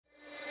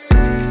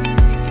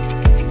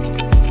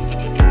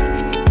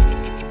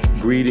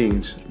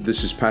Greetings,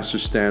 this is Pastor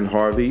Stan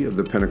Harvey of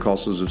the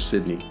Pentecostals of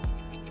Sydney.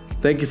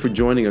 Thank you for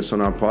joining us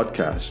on our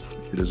podcast.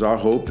 It is our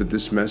hope that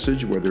this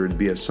message, whether it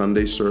be a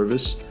Sunday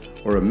service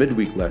or a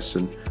midweek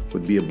lesson,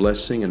 would be a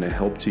blessing and a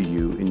help to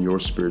you in your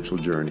spiritual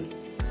journey.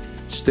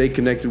 Stay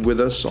connected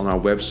with us on our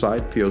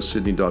website,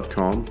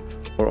 posydney.com,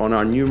 or on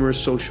our numerous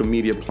social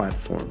media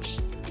platforms.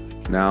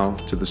 Now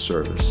to the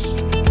service.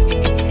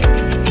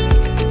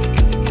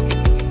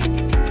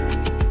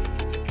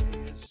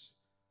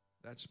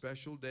 That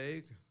special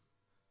day,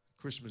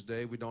 Christmas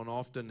Day. We don't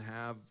often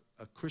have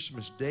a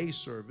Christmas Day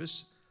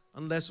service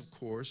unless, of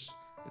course,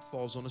 it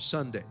falls on a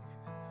Sunday.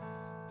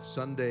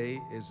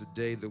 Sunday is the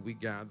day that we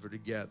gather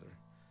together.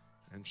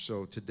 And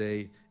so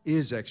today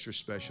is extra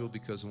special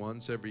because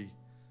once every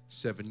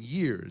 7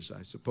 years,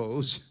 I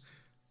suppose,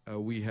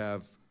 we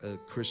have a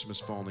Christmas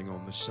falling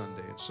on the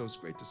Sunday. And so it's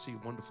great to see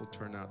a wonderful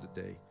turnout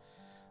today.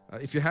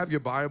 If you have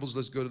your Bibles,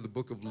 let's go to the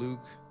book of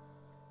Luke,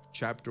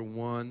 chapter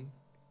 1,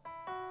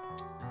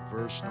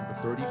 verse number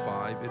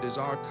 35. It is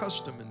our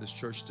custom in this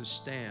church to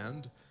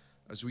stand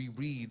as we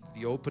read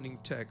the opening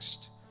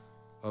text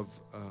of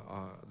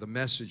the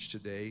message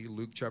today,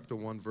 Luke chapter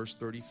 1, verse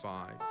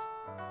 35.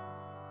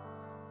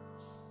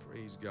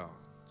 Praise God.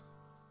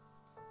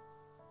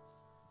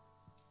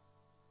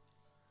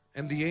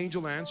 And the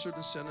angel answered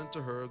and said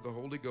unto her, The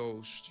Holy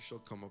Ghost shall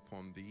come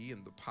upon thee,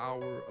 and the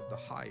power of the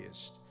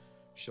highest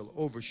shall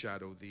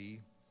overshadow thee.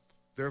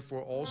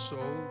 Therefore also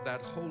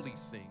that holy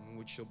thing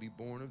which shall be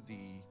born of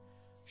thee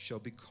shall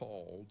be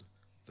called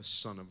the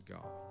Son of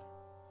God.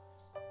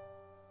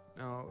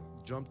 Now,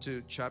 jump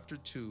to chapter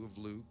 2 of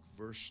Luke,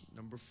 verse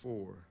number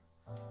 4.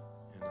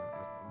 And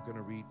I'm going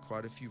to read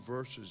quite a few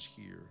verses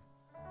here.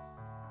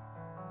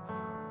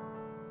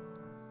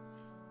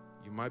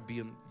 You might be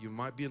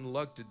in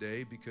luck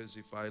today, because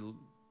if I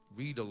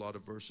read a lot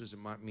of verses, it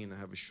might mean I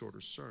have a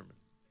shorter sermon.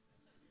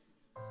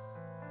 I'm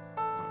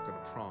not going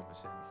to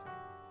promise anything.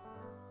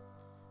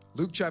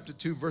 Luke chapter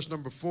 2, verse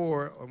number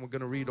 4, and we're going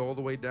to read all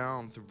the way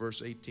down through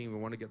verse 18. We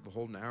want to get the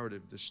whole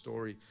narrative of this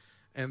story.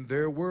 And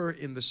there were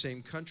in the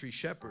same country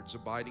shepherds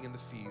abiding in the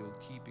field,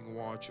 keeping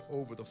watch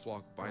over the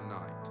flock by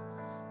night.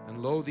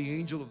 And lo, the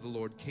angel of the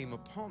Lord came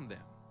upon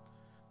them,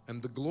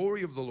 and the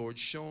glory of the Lord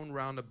shone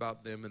round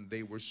about them, and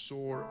they were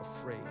sore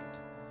afraid.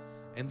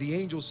 And the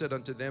angel said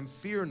unto them,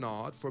 Fear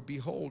not, for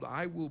behold,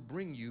 I will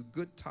bring you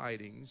good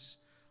tidings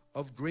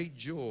of great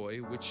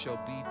joy, which shall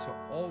be to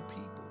all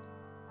people.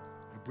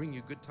 I bring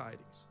you good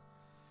tidings.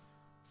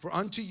 For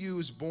unto you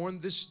is born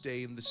this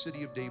day in the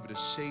city of David a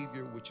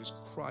Savior, which is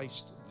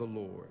Christ the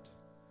Lord.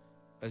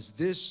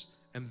 This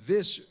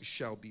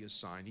shall be a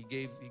sign.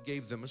 He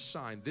gave them a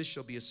sign. This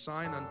shall be a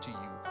sign unto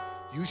you.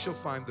 You shall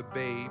find the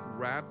babe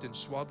wrapped in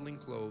swaddling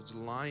clothes,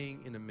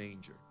 lying in a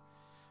manger.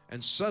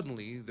 And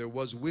suddenly there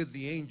was with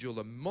the angel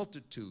a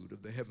multitude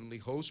of the heavenly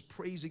host,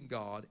 praising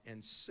God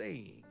and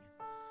saying,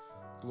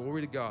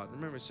 Glory to God.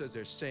 Remember, it says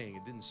they're saying.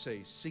 It didn't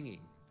say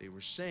singing. They were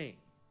saying.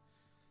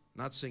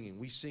 Not singing.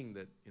 We sing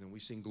that, we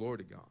sing glory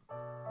to God.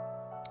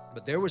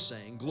 But they were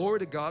saying, Glory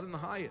to God in the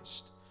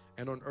highest,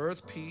 and on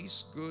earth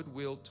peace,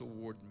 goodwill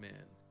toward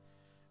men.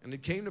 And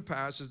it came to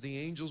pass, as the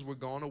angels were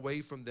gone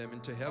away from them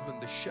into heaven,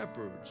 the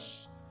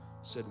shepherds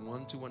said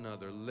one to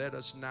another, Let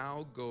us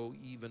now go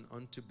even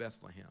unto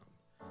Bethlehem,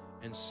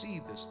 and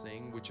see this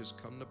thing which has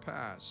come to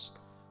pass,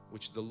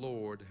 which the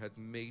Lord hath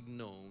made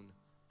known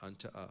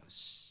unto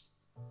us.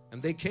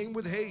 And they came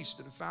with haste,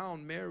 and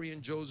found Mary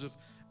and Joseph,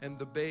 and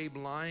the babe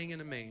lying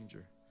in a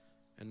manger.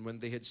 And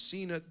when they had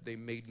seen it, they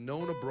made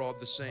known abroad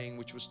the saying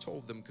which was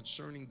told them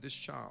concerning this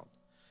child.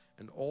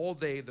 And all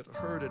they that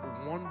heard it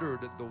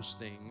wondered at those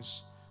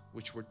things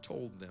which were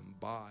told them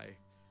by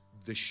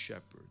the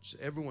shepherds.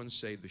 Everyone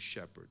say the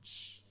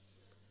shepherds.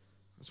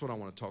 That's what I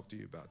want to talk to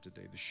you about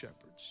today, the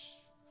shepherds.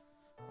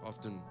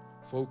 Often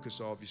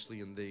focus, obviously,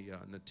 in the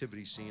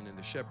nativity scene, and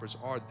the shepherds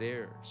are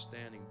there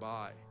standing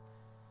by.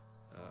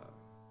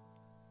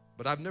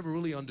 But I've never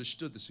really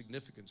understood the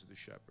significance of the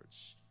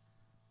shepherds.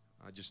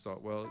 I just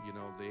thought, well,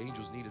 the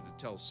angels needed to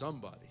tell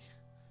somebody.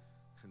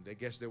 And I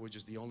guess they were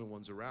just the only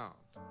ones around.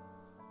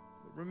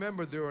 But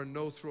remember, there are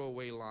no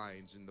throwaway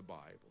lines in the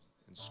Bible,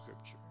 in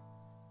Scripture.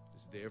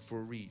 It's there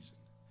for a reason.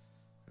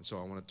 And so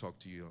I want to talk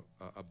to you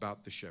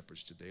about the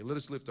shepherds today. Let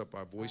us lift up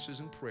our voices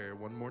in prayer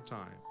one more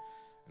time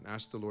and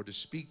ask the Lord to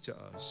speak to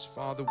us.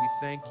 Father, we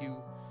thank you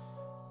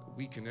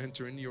we can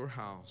enter into your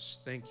house.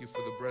 Thank you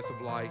for the breath of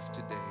life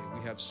today.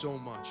 We have so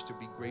much to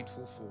be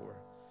grateful for.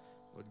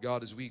 Lord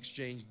God, as we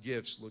exchange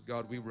gifts, Lord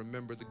God, we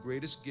remember the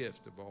greatest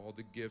gift of all,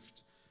 the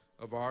gift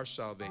of our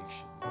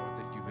salvation, Lord,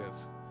 that you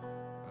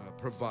have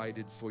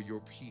provided for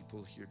your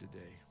people here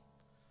today.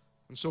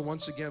 And so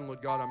once again,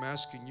 Lord God, I'm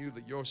asking you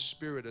that your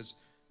Spirit, as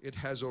it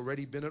has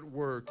already been at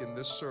work in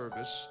this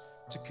service,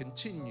 to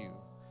continue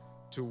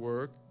to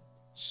work,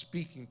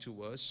 speaking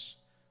to us,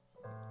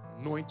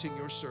 anointing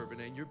your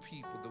servant and your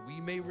people, that we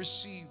may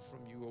receive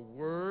from you a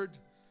word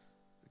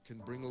that can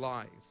bring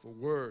life, a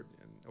word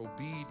and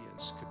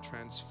obedience could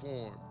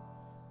transform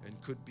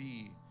and could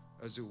be,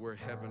 as it were,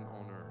 heaven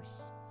on earth.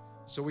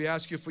 So we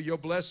ask you for your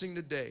blessing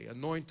today.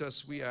 Anoint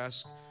us, we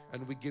ask,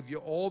 and we give you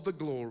all the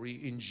glory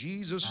in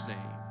Jesus' name.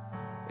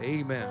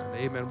 Amen.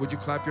 Amen. Would you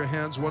clap your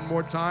hands one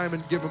more time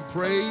and give him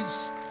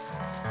praise?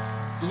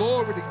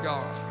 Glory to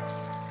God.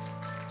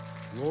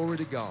 Glory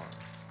to God.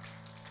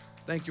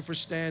 Thank you for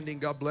standing.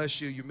 God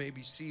bless you. You may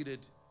be seated.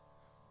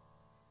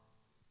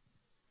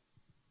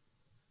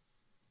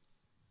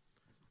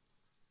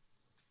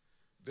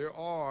 There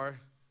are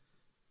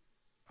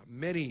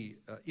many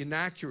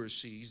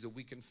inaccuracies that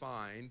we can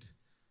find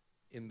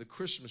in the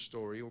Christmas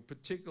story, or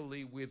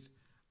particularly with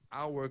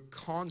our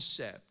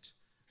concept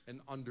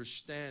and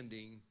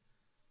understanding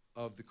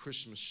of the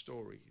Christmas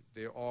story.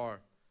 There are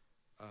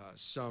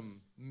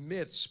some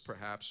myths,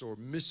 perhaps, or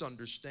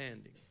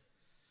misunderstanding.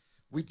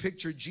 We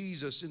picture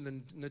Jesus in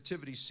the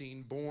nativity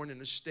scene, born in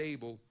a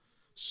stable,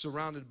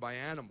 surrounded by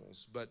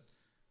animals, but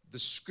the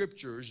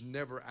scriptures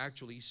never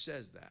actually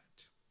says that.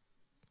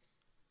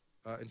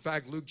 In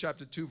fact, Luke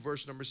chapter 2,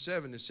 verse number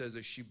 7, it says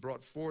that she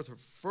brought forth her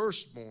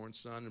firstborn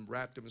son and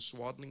wrapped him in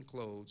swaddling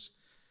clothes,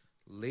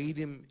 laid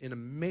him in a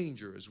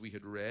manger, as we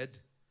had read,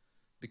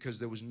 because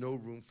there was no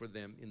room for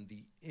them in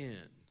the inn.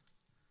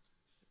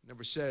 It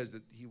never says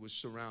that he was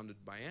surrounded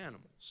by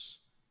animals.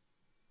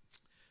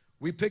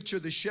 We picture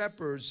the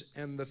shepherds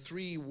and the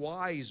three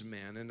wise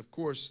men, and of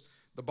course,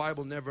 the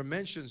Bible never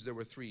mentions there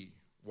were three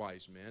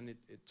wise men.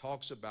 It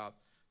talks about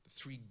the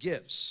three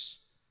gifts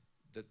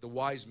that the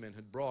wise men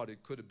had brought.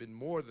 It could have been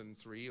more than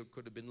three, it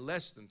could have been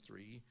less than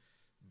three,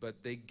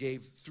 but they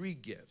gave three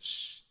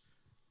gifts: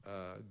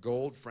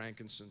 gold,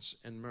 frankincense,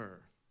 and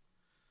myrrh.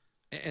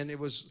 And it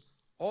was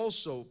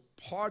also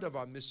part of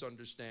our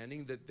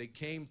misunderstanding that they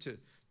came to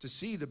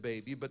see the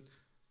baby, but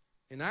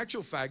in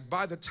actual fact,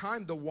 by the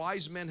time the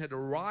wise men had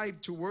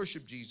arrived to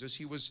worship Jesus,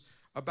 he was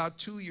about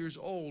 2 years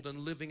old and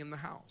living in the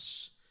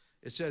house.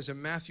 It says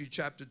in Matthew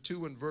chapter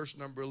 2 and verse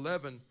number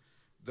 11,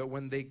 that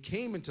when they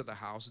came into the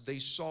house, they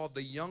saw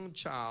the young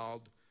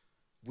child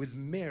with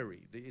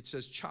Mary. It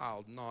says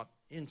child, not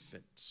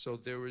infant. So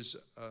there is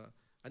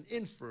an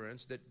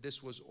inference that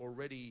this was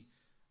already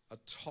a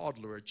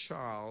toddler, a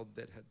child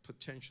that had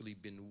potentially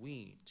been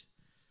weaned.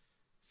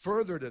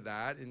 Further to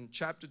that, in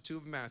chapter 2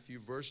 of Matthew,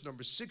 verse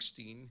number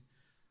 16,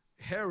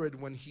 Herod,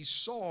 when he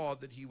saw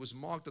that he was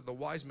mocked of the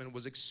wise men,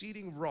 was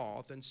exceeding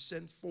wroth, and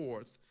sent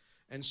forth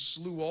and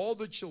slew all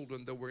the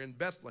children that were in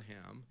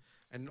Bethlehem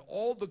and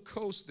all the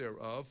coast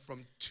thereof,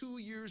 from 2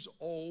 years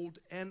old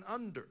and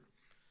under,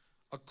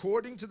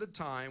 according to the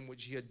time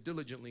which he had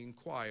diligently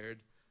inquired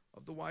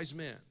of the wise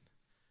men.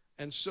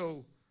 And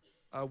so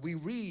we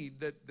read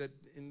that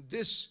in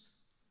this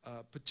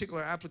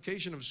particular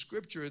application of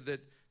Scripture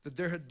that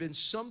there had been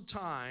some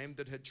time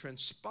that had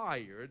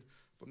transpired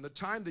from the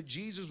time that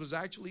Jesus was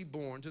actually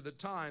born to the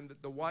time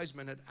that the wise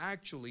men had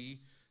actually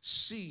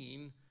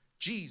seen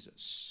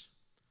Jesus.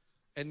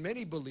 And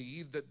many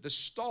believe that the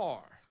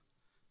star,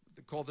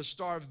 called the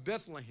Star of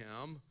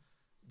Bethlehem,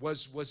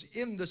 was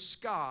in the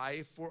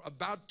sky for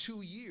about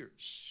 2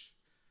 years.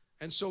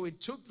 And so it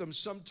took them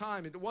some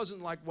time. It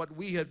wasn't like what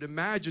we had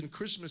imagined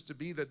Christmas to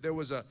be, that there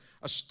was a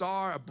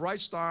star, a bright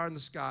star in the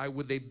sky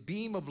with a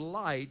beam of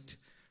light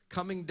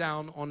coming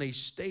down on a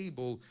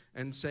stable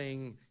and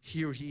saying,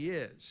 here he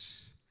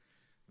is.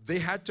 They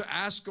had to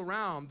ask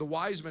around. The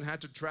wise men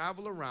had to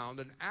travel around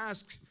and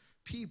ask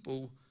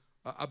people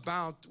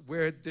about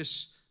where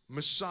this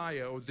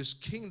Messiah or this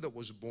king that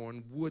was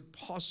born would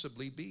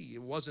possibly be.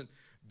 It wasn't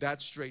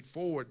that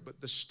straightforward,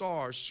 but the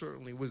star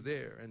certainly was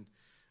there.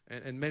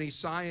 And many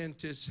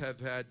scientists have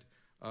had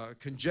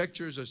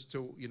conjectures as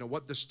to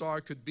what the star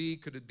could be.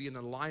 Could it be an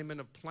alignment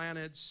of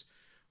planets?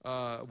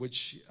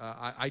 Which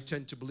I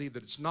tend to believe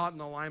that it's not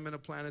an alignment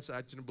of planets.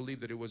 I tend to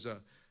believe that it was a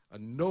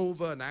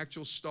nova, an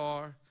actual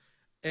star.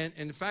 And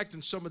in fact,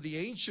 in some of the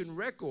ancient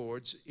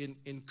records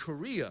in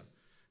Korea,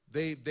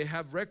 they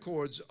have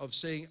records of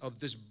saying of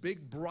this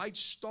big bright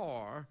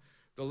star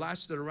that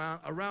lasted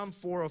around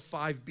 4 or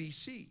 5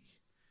 BC,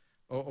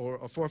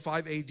 or 4 or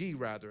 5 AD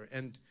rather,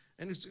 and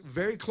it's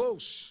very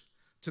close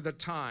to the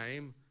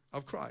time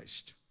of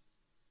Christ.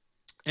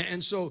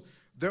 And so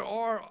there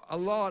are a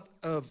lot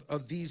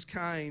of these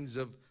kinds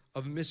of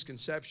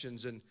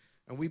misconceptions, and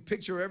we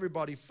picture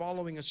everybody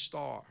following a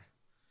star,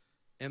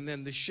 and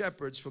then the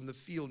shepherds from the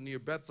field near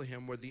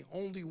Bethlehem were the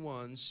only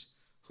ones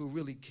who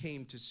really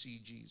came to see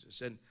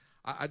Jesus. And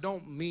I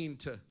don't mean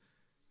to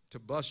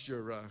bust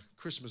your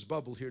Christmas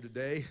bubble here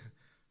today,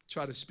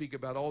 try to speak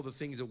about all the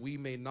things that we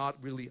may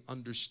not really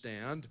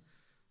understand,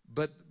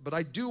 but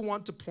I do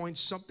want to point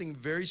something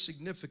very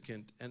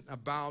significant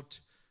about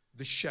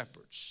the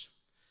shepherds.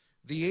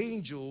 The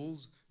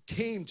angels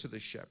came to the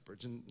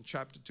shepherds in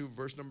chapter 2,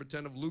 verse number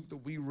 10 of Luke that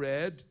we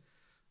read,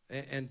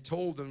 and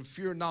told them,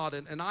 fear not.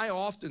 And I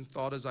often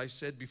thought, as I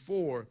said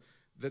before,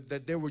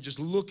 that they were just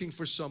looking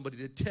for somebody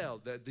to tell,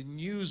 that the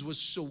news was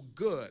so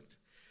good.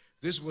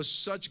 This was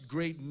such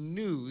great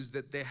news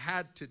that they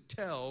had to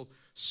tell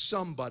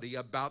somebody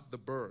about the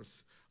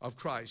birth of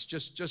Christ.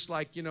 Just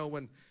like,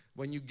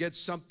 when you get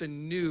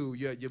something new,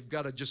 you've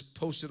got to just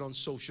post it on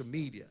social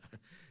media.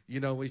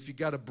 If you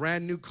got a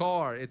brand new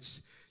car,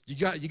 you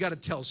got to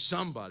tell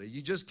somebody.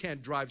 You just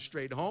can't drive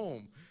straight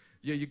home.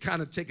 you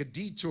kind of take a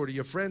detour to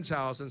your friend's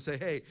house and say,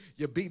 hey,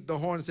 you beat the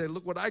horn and say,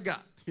 look what I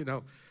got, you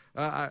know.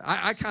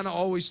 I kind of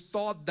always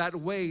thought that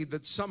way,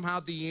 that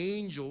somehow the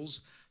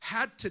angels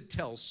had to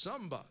tell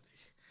somebody.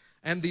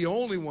 And the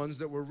only ones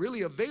that were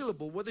really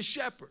available were the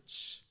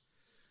shepherds.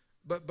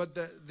 But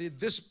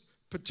this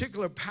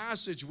particular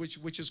passage,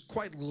 which is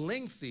quite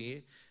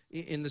lengthy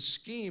in the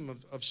scheme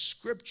of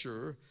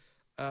Scripture,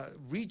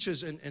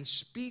 reaches and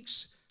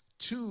speaks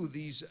to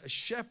these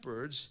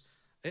shepherds.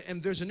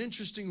 And there's an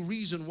interesting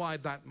reason why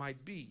that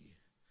might be.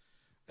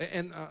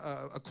 And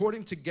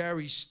according to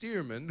Gary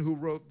Stearman, who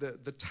wrote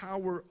the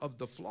Tower of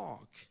the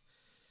Flock,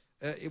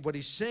 what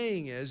he's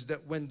saying is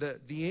that when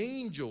the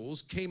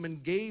angels came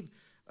and gave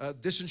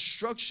this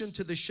instruction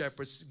to the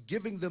shepherds,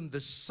 giving them the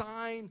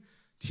sign,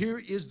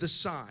 here is the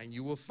sign.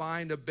 You will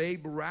find a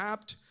babe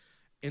wrapped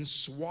in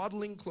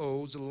swaddling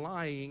clothes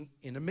lying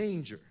in a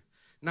manger.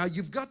 Now,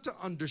 you've got to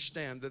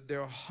understand that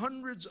there are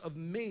hundreds of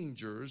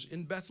mangers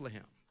in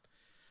Bethlehem.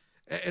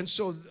 And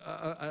so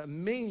a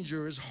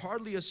manger is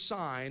hardly a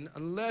sign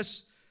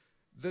unless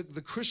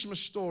the Christmas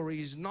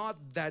story is not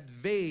that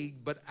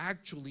vague, but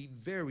actually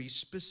very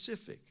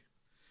specific.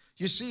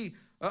 You see,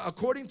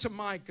 according to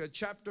Micah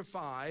chapter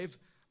 5,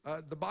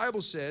 the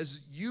Bible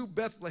says, you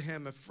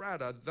Bethlehem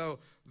Ephratah,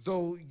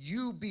 though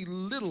you be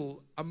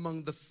little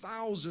among the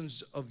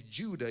thousands of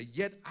Judah,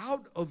 yet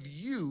out of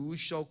you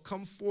shall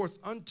come forth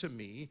unto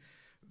me,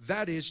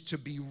 that is to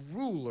be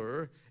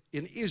ruler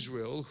in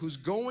Israel, whose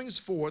goings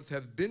forth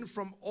have been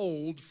from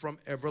old, from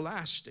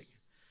everlasting.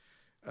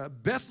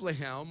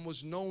 Bethlehem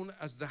was known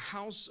as the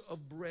house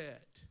of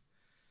bread.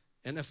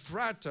 And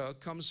Ephratah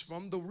comes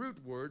from the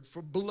root word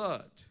for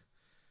blood.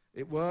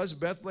 It was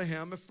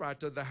Bethlehem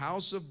Ephratah, the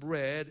house of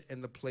bread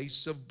and the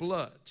place of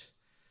blood.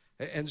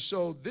 And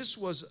so this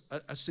was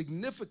a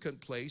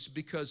significant place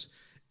because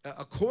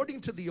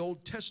according to the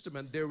Old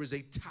Testament, there is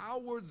a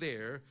tower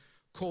there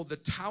called the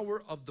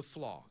Tower of the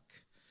Flock.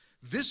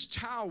 This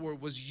tower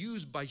was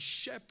used by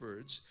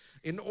shepherds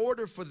in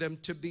order for them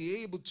to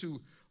be able to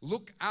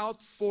look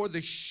out for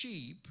the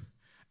sheep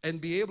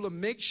and be able to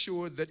make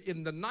sure that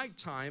in the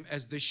nighttime,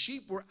 as the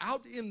sheep were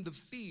out in the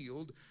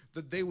field,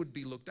 that they would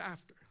be looked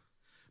after.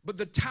 But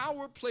the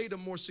tower played a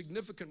more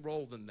significant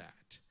role than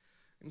that.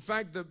 In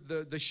fact,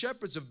 the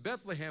shepherds of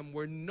Bethlehem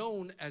were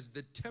known as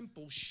the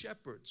temple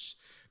shepherds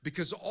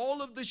because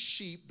all of the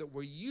sheep that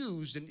were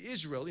used in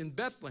Israel, in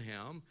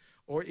Bethlehem,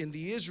 or in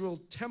the Israel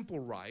temple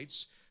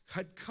rites,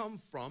 had come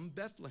from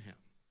Bethlehem.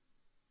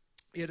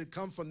 It had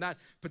come from that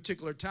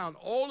particular town.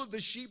 All of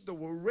the sheep that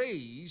were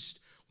raised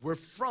were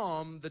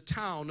from the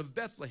town of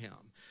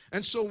Bethlehem.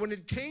 And so when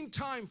it came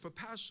time for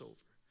Passover,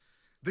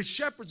 the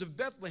shepherds of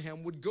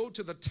Bethlehem would go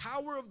to the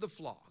Tower of the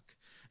Flock,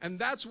 and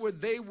that's where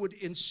they would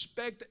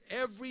inspect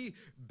every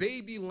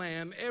baby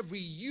lamb, every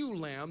ewe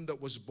lamb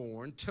that was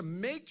born, to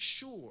make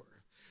sure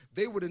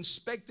they would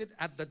inspect it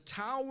at the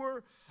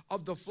Tower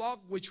of the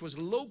Flock, which was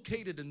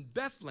located in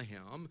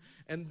Bethlehem,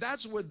 and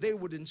that's where they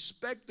would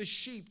inspect the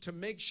sheep to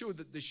make sure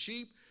that the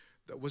sheep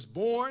that was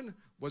born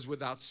was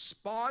without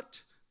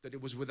spot, that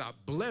it was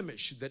without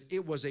blemish, that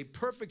it was a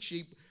perfect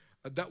sheep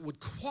that would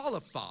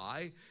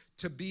qualify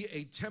to be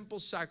a temple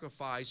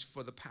sacrifice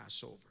for the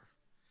Passover.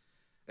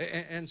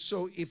 And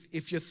so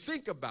if you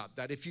think about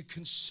that, if you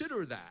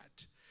consider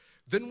that,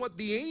 then what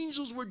the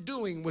angels were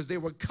doing was they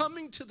were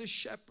coming to the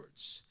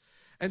shepherds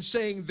and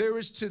saying, there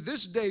is to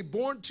this day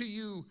born to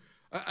you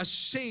a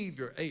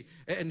Savior,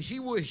 and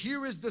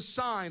here is the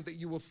sign that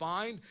you will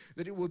find,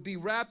 that it will be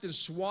wrapped in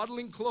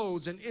swaddling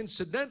clothes. And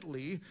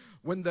incidentally,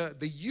 when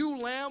the ewe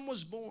lamb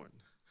was born,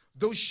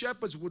 those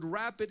shepherds would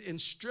wrap it in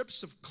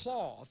strips of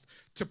cloth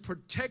to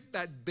protect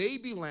that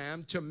baby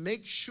lamb, to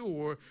make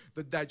sure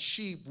that that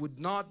sheep would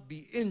not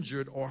be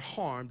injured or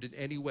harmed in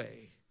any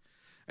way.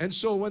 And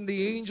so when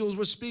the angels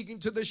were speaking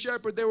to the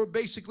shepherd, they were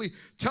basically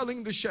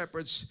telling the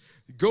shepherds,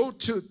 go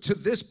to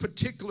this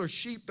particular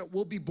sheep that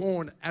will be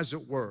born, as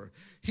it were.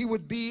 He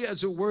would be,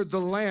 as it were, the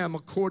lamb,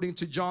 according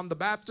to John the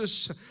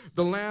Baptist,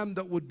 the lamb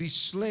that would be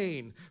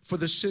slain for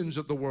the sins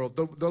of the world.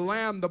 The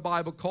lamb, the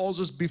Bible calls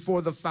us,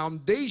 before the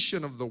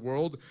foundation of the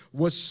world,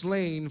 was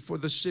slain for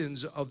the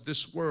sins of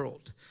this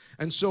world.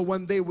 And so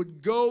when they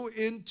would go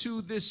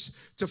into this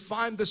to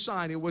find the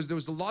sign, there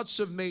was lots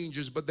of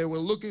mangers, but they were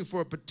looking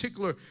for a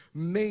particular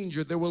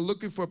manger. They were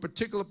looking for a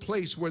particular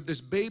place where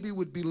this baby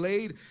would be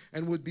laid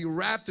and would be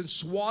wrapped in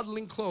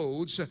swaddling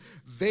clothes.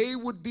 They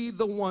would be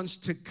the ones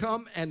to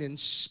come and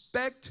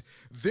inspect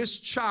this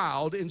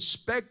child,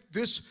 inspect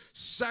this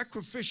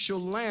sacrificial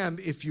lamb,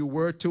 if you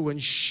were, to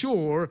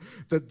ensure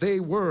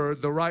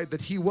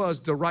that he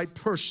was the right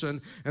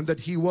person, and that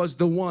he was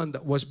the one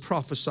that was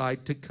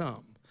prophesied to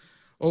come.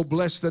 Oh,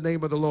 bless the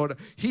name of the Lord.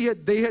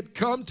 They had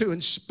come to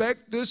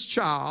inspect this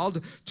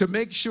child to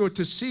make sure,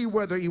 to see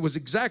whether he was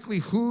exactly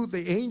who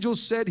the angel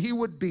said he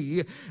would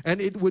be. And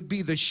it would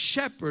be the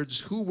shepherds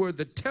who were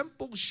the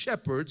temple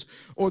shepherds,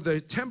 or the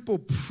temple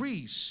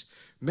priests.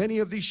 Many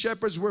of these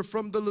shepherds were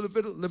from the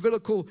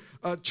Levitical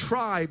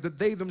tribe, that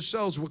they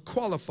themselves were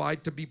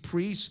qualified to be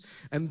priests.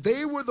 And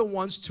they were the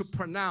ones to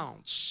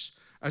pronounce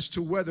as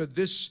to whether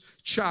this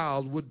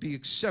child would be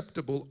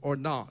acceptable or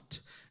not.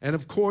 And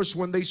of course,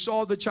 when they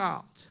saw the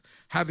child,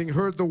 having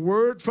heard the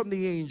word from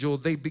the angel,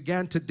 they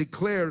began to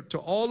declare to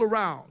all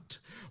around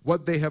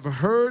what they have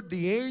heard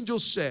the angel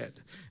said,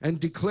 and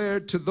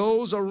declared to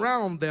those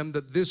around them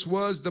that this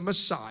was the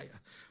Messiah.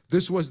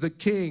 This was the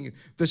King,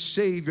 the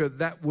Savior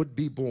that would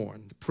be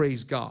born.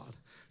 Praise God.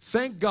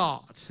 Thank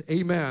God,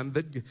 amen,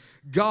 that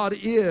God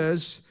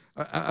is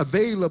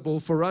available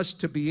for us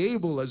to be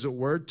able, as it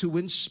were, to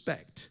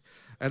inspect.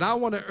 And I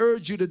want to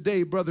urge you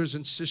today, brothers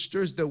and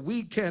sisters, that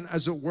we can,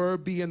 as it were,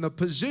 be in the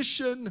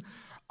position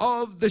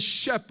of the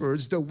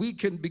shepherds, that we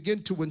can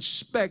begin to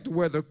inspect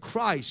whether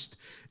Christ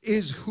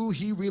is who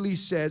he really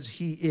says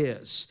he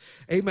is.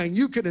 Amen.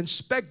 You can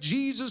inspect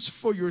Jesus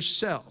for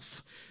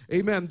yourself.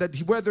 Amen. That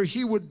whether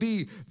he would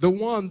be the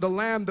one, the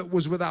lamb that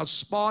was without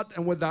spot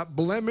and without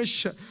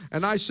blemish.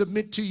 And I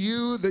submit to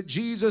you that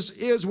Jesus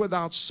is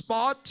without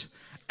spot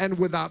and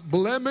without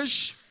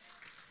blemish.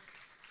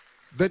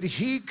 That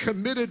he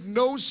committed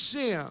no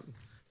sin.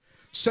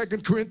 2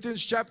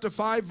 Corinthians chapter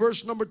 5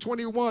 verse number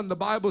 21, the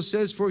Bible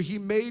says, for he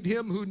made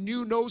him who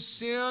knew no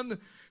sin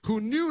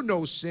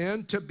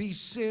to be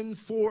sin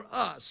for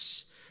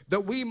us,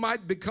 that we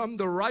might become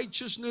the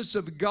righteousness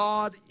of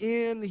God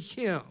in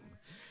him.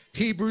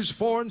 Hebrews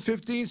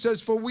 4:15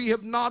 says, for we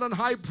have not an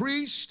high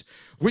priest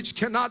which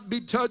cannot be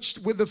touched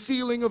with the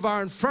feeling of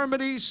our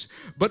infirmities,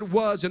 but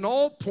was in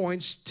all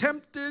points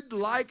tempted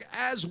like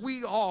as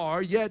we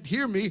are, yet,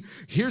 hear me,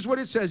 here's what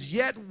it says,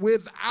 yet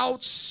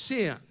without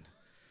sin.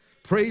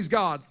 Praise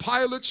God.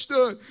 Pilate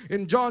stood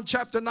in John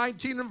chapter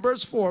 19 and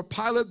verse 4.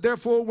 Pilate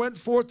therefore went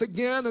forth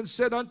again and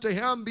said unto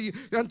them,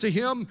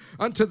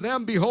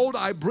 behold,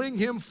 I bring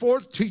him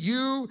forth to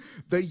you,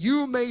 that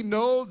you may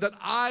know that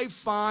I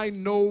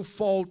find no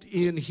fault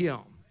in him.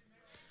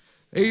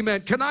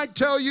 Amen. Can I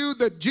tell you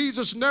that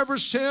Jesus never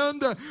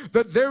sinned?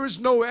 That there is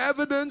no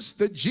evidence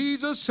that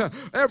Jesus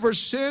ever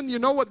sinned? You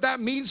know what that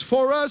means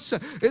for us?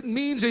 It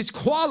means he's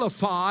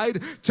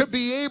qualified to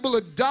be able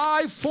to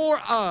die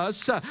for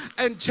us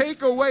and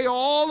take away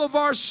all of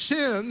our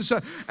sins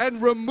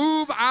and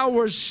remove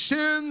our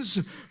sins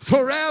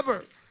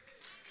forever.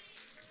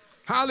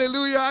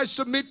 Hallelujah. I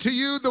submit to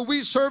you that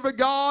we serve a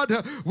God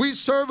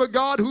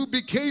who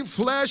became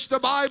flesh, the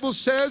Bible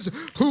says,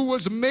 who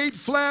was made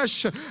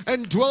flesh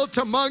and dwelt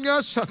among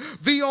us.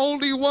 The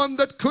only one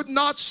that could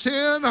not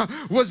sin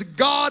was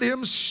God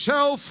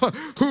himself,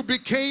 who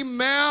became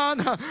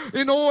man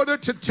in order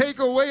to take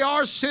away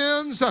our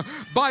sins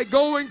by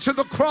going to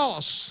the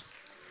cross.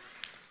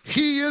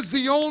 He is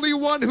the only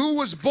one who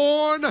was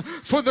born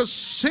for the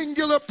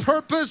singular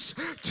purpose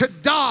to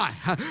die.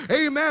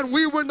 Amen.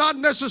 We were not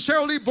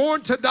necessarily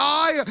born to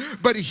die,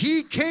 but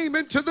he came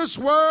into this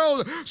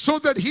world so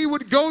that he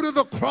would go to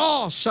the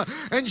cross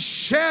and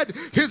shed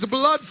his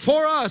blood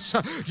for us.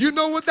 You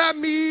know what that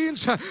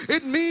means?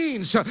 It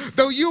means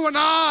that you and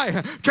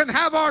I can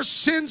have our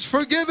sins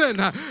forgiven.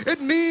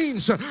 It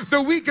means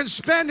that we can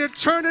spend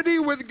eternity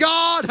with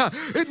God.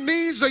 It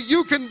means that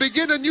you can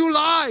begin a new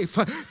life.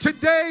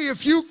 Today,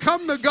 if you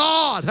come to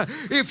God,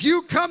 if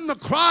you come to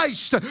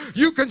Christ,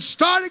 you can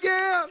start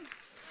again.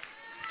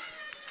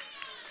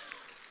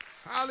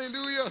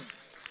 Hallelujah.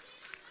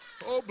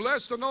 Oh,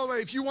 bless the Lord.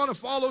 If you want to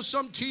follow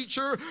some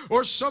teacher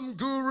or some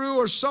guru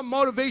or some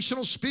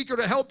motivational speaker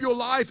to help your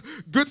life,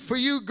 good for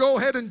you. Go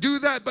ahead and do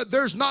that. But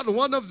there's not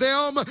one of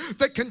them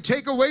that can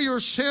take away your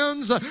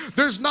sins.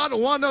 There's not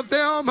one of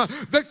them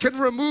that can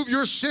remove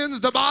your sins.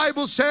 The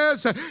Bible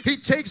says he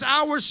takes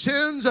our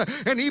sins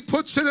and he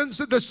puts it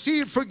into the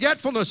sea of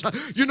forgetfulness.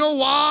 You know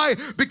why?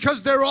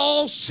 Because they're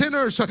all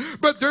sinners.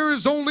 But there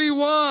is only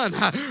one.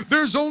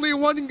 There's only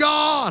one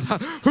God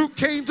who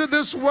came to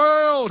this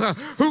world,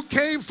 who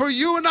came for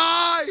you and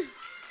I.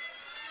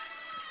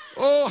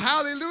 Oh,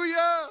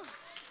 hallelujah.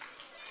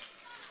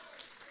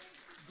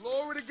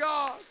 Glory to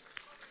God.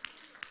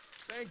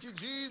 Thank you,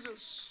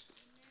 Jesus.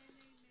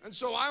 And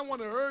so I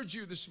want to urge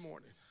you this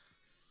morning,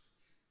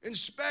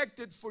 inspect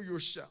it for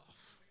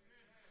yourself.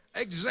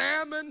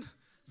 Examine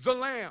the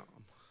lamb.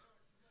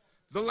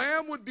 The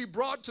lamb would be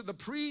brought to the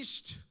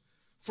priest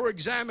for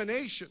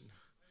examination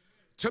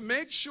to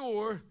make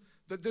sure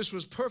that this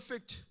was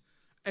perfect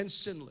and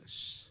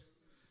sinless.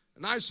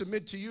 And I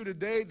submit to you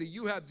today that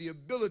you have the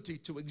ability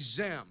to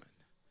examine.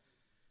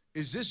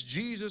 Is this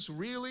Jesus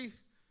really?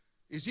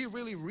 Is he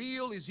really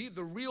real? Is he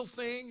the real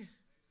thing?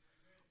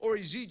 Or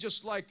is he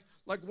just like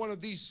one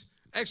of these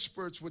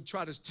experts would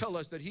try to tell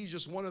us that he's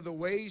just one of the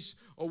ways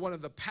or one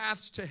of the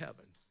paths to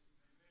heaven?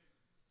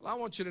 Well, I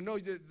want you to know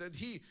that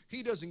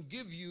he doesn't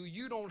give you,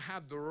 you don't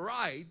have the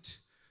right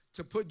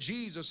to put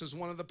Jesus as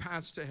one of the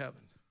paths to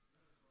heaven.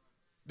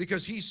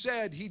 Because he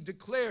said, he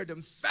declared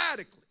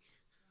emphatically,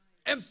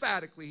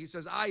 he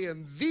says, I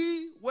am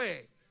the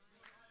way.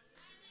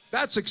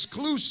 That's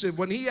exclusive.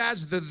 When he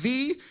adds the,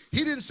 he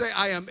didn't say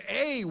I am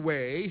a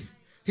way.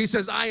 He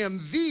says I am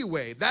the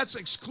way. That's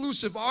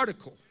exclusive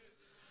article.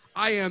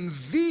 I am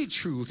the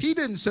truth. He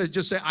didn't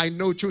just say I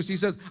know truth. He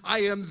said I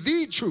am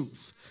the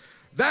truth.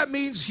 That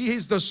means he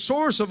is the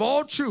source of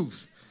all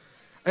truth.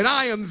 And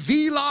I am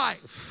the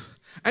life.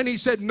 And he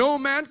said, no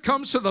man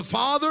comes to the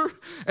Father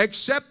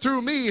except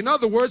through me. In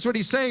other words, what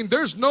he's saying,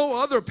 there's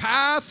no other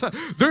path.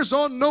 There's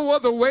no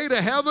other way to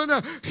heaven.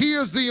 He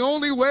is the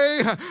only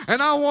way.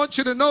 And I want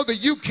you to know that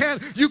you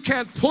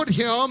can't put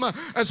him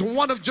as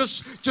one of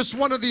just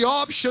one of the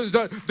options.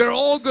 That they're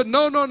all good.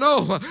 No, no,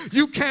 no.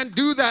 You can't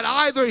do that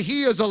either.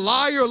 He is a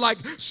liar, like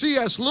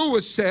C.S.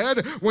 Lewis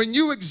said. When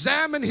you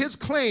examine his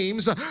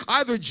claims,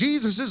 either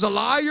Jesus is a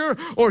liar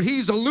or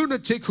he's a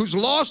lunatic who's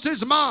lost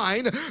his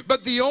mind.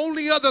 But the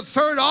only other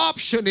third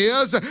option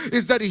is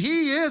that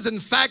he is in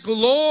fact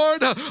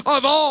Lord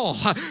of all.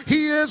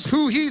 He is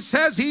who he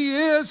says he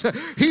is.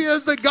 He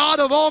is the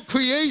God of all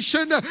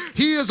creation.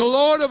 He is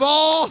Lord of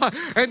all.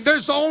 And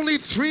there's only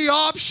three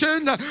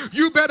options.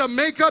 You better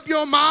make up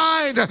your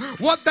mind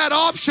what that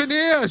option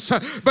is.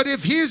 But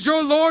if he's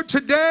your Lord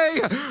today,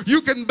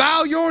 you can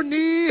bow your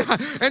knee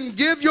and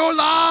give your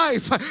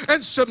life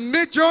and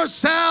submit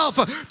yourself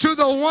to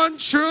the one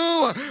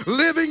true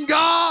living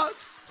God.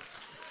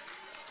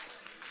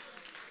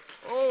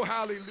 Oh,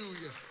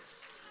 hallelujah.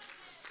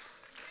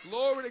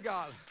 Glory to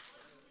God.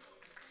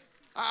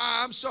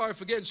 I'm sorry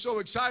for getting so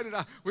excited.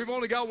 We've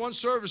only got one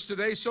service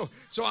today, so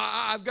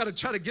I've got to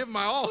try to give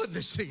my all in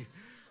this thing.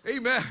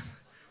 Amen.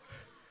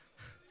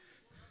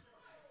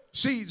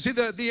 See,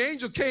 the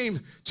angel came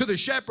to the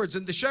shepherds,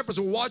 and the shepherds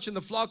were watching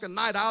the flock at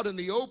night out in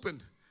the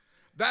open.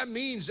 That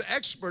means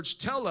experts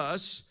tell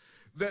us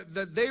that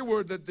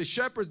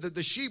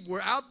the sheep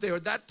were out there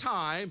at that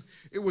time.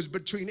 It was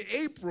between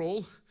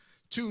April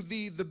to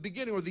the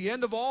beginning or the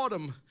end of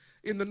autumn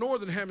in the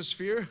northern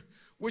hemisphere,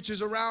 which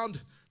is around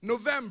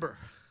November.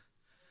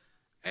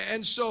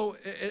 And so,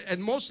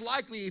 and most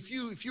likely, if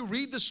you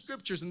read the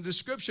scriptures and the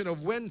description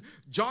of when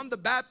John the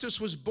Baptist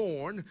was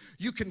born,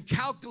 you can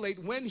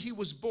calculate when he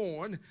was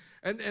born,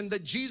 and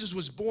that Jesus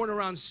was born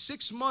around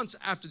 6 months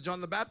after John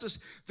the Baptist.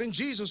 Then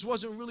Jesus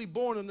wasn't really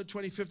born on the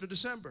 25th of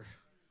December.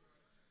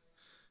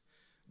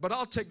 But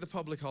I'll take the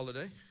public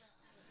holiday.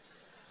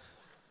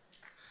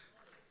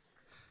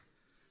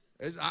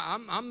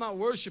 I'm not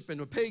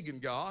worshiping a pagan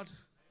God.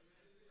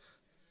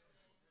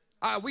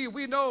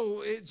 We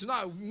know it's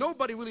not,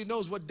 nobody really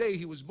knows what day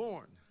he was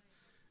born.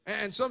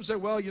 And some say,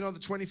 well, the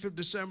 25th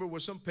December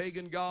was some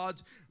pagan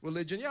god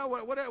religion. Yeah,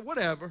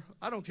 whatever.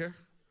 I don't care.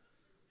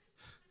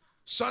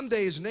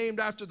 Sunday is named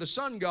after the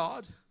sun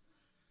god.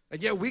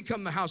 And yet we come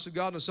to the house of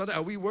God on Sunday.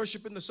 Are we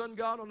worshiping the sun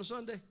god on a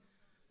Sunday?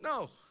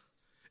 No.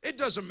 It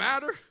doesn't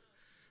matter.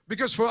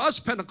 Because for us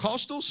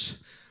Pentecostals,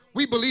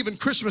 we believe in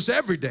Christmas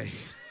every day.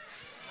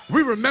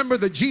 We remember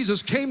that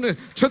Jesus came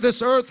to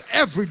this earth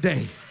every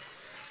day.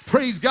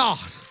 Praise God.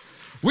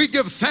 We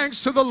give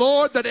thanks to the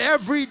Lord that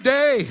every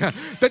day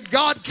that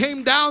God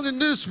came down in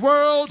this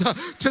world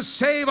to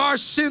save our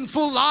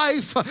sinful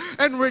life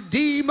and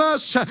redeem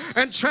us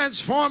and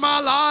transform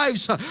our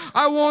lives.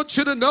 I want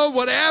you to know,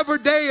 whatever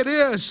day it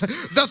is,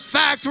 the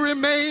fact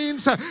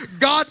remains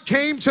God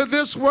came to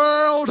this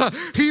world.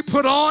 He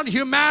put on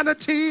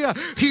humanity.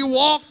 He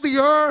walked the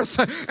earth,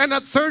 and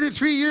at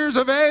 33 years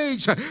of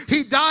age,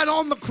 he died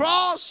on the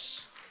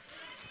cross.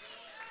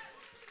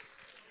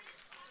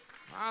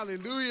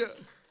 Hallelujah.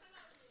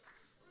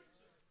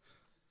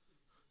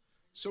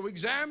 So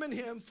examine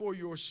him for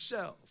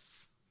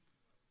yourself.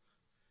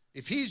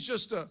 If he's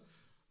just a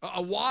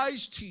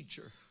wise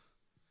teacher,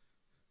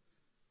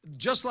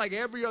 just like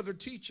every other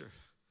teacher,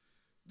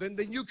 then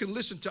you can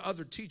listen to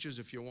other teachers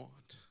if you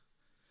want.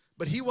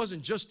 But he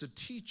wasn't just a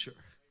teacher.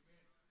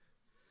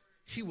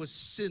 He was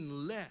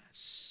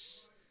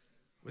sinless,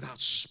 without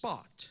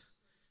spot,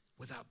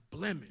 without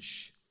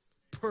blemish,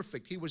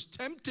 perfect. He was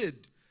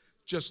tempted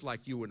just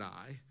like you and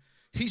I.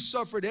 He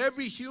suffered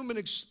every human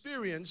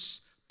experience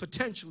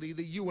potentially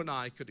that you and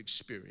I could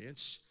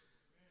experience,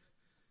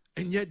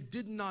 and yet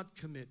did not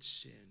commit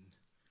sin.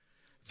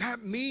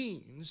 That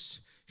means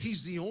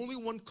he's the only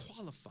one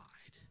qualified.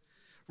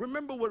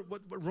 Remember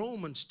what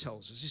Romans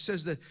tells us. He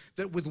says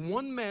that with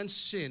one man's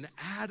sin,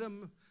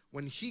 Adam,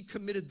 when he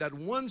committed that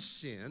one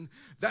sin,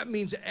 that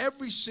means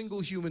every single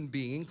human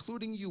being,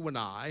 including you and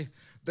I,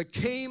 that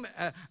came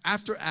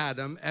after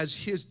Adam as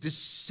his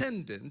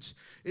descendant,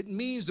 it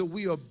means that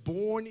we are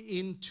born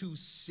into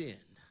sin.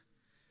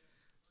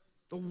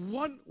 The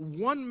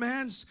one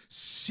man's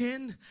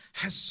sin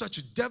has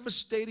such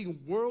devastating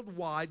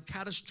worldwide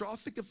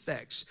catastrophic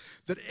effects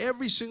that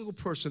every single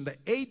person, the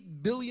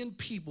 8 billion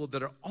people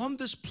that are on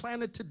this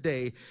planet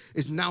today,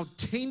 is now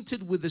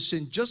tainted with the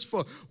sin just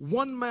for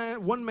one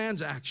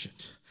man's action.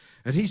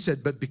 And he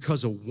said, but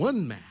because of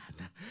one man,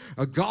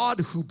 a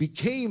God who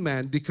became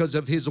man because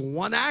of his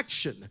one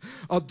action,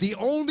 of the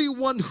only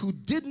one who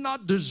did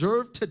not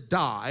deserve to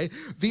die,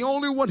 the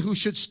only one who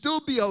should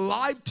still be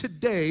alive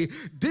today,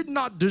 did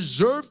not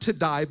deserve to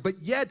die, but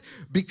yet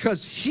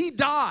because he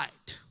died,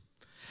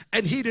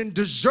 and he didn't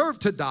deserve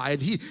to die,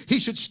 and he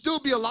should still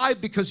be alive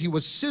because he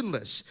was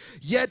sinless,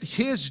 yet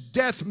his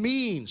death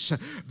means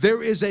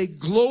there is a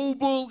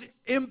global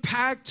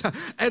impact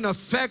and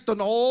effect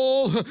on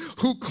all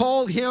who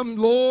call him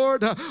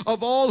Lord,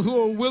 of all who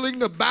are willing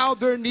to bow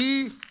their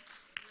knee.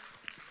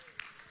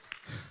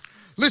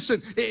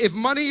 Listen, if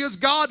money is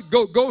God,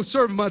 go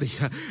serve money.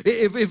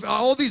 If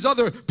all these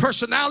other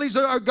personalities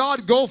are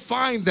God, go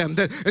find them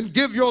and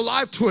give your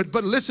life to it.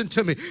 But listen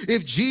to me.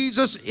 If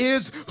Jesus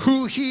is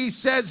who he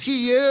says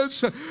he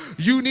is,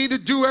 you need to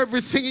do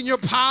everything in your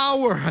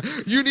power.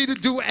 You need to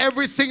do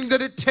everything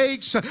that it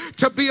takes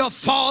to be a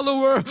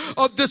follower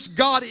of this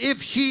God.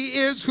 If he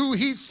is who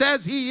he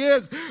says he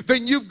is,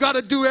 then you've got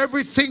to do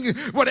everything,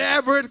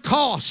 whatever it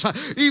costs.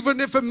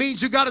 Even if it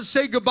means you got to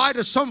say goodbye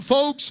to some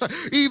folks,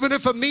 even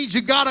if it means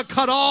you got to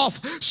cut off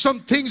some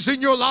things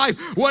in your life,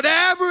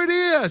 whatever it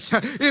is,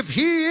 if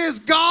he is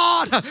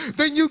God,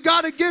 then you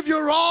got to give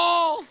your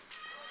all.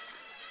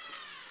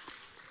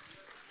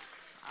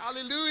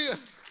 Hallelujah.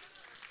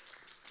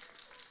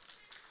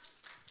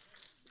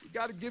 You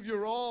got to give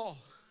your all.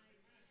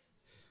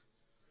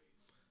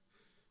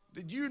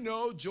 Did you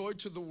know Joy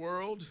to the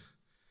World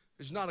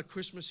is not a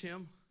Christmas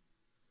hymn?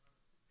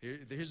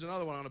 Here's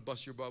another one I want to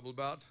bust your bubble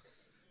about.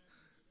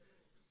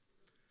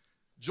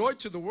 Joy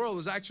to the World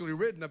is actually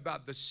written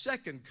about the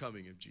second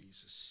coming of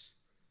Jesus,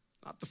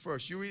 not the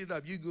first. You read it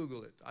up, you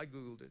Google it. I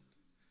Googled it.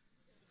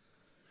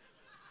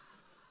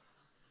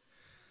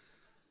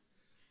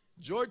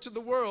 Joy to the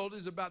World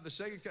is about the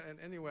second coming. And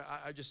anyway,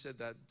 I just said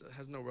that. It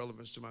has no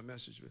relevance to my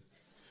message. But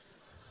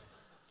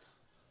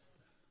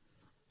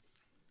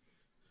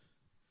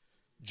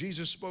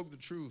Jesus spoke the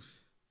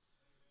truth.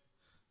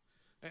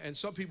 And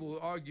some people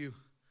will argue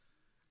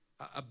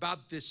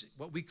about this,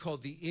 what we call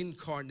the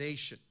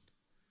incarnation.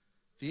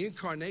 The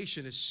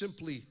incarnation is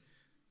simply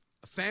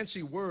a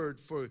fancy word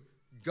for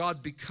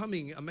God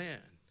becoming a man.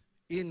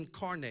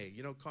 Incarnate.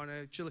 You know,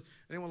 carne, chili.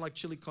 Anyone like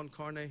chili con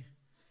carne?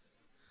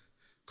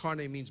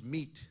 Carne means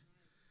meat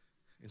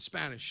in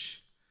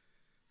Spanish.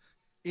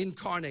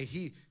 Incarnate,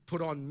 he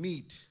put on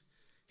meat.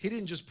 He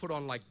didn't just put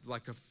on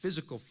like a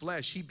physical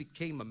flesh. He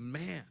became a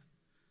man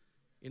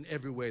in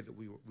every way that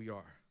we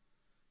are.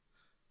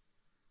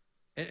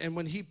 And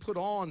when he put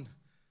on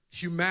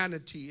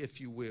humanity, if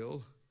you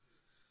will,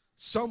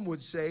 some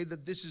would say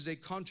that this is a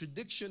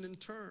contradiction in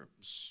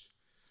terms.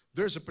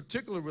 There's a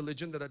particular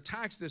religion that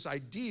attacks this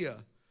idea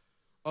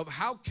of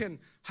how can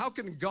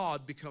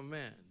God become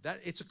man? That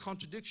it's a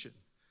contradiction.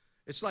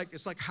 It's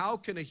like how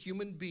can a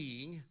human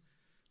being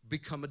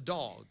become a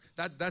dog?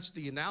 That's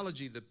the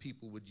analogy that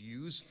people would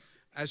use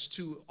as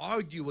to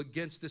argue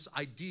against this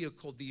idea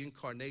called the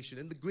incarnation.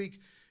 In the Greek,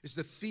 it's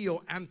the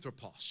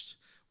theoanthropos,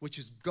 which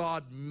is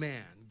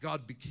God-man.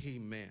 God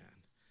became man.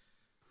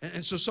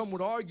 And so some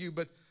would argue,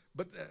 but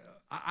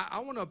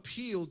I want to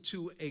appeal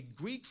to a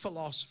Greek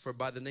philosopher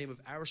by the name of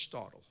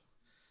Aristotle.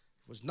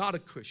 He was not a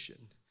Christian.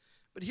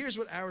 But here's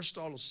what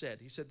Aristotle said.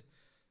 He said,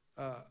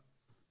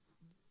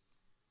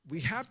 we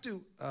have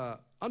to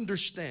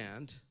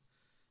understand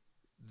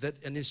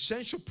that an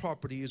essential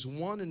property is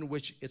one in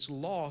which its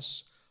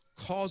loss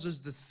causes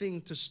the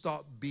thing to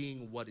stop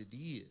being what it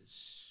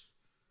is.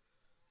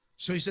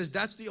 So he says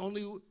that's the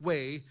only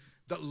way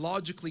that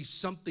logically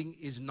something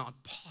is not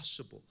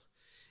possible,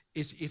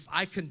 is if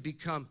I can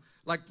become,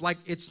 like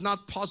it's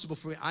not possible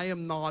for me. I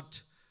am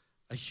not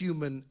a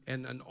human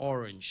and an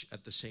orange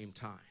at the same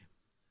time.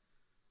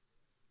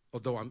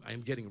 Although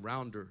I'm getting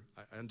rounder,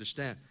 I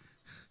understand.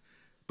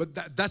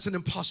 But that's an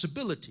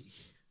impossibility.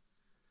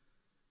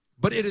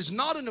 But it is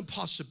not an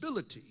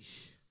impossibility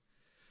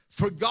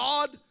for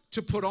God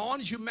to put on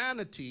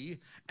humanity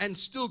and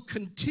still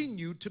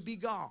continue to be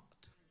God.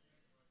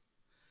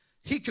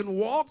 He can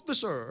walk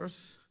this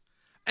earth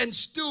and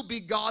still be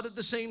God at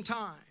the same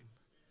time.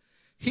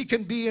 He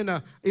can be in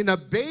a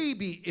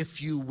baby,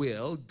 if you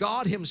will,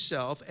 God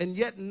himself, and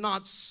yet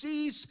not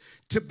cease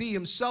to be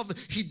himself.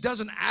 He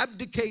doesn't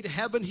abdicate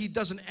heaven. He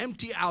doesn't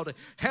empty out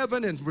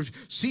heaven and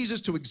ceases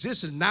to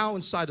exist and now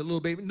inside a little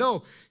baby.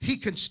 No, he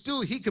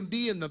can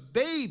be in the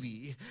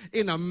baby,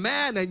 in a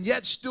man, and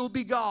yet still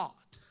be God.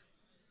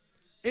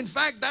 In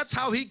fact, that's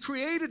how he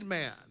created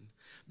man.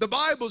 The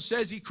Bible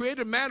says he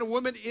created man and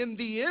woman in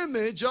the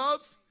image of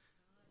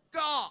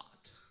God.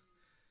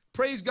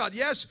 Praise God.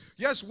 Yes,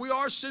 we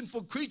are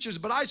sinful creatures,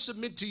 but I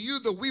submit to you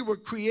that we were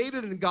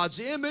created in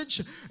God's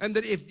image, and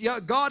that if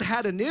God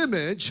had an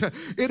image,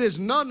 it is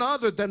none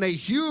other than a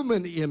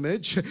human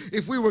image.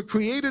 If we were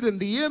created in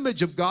the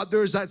image of God,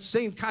 there is that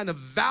same kind of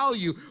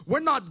value.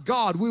 We're not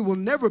God. We will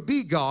never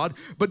be God,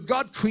 but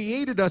God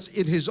created us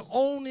in his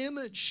own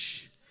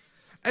image.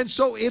 And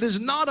so it is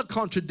not a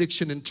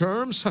contradiction in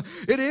terms.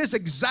 It is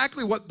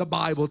exactly what the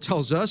Bible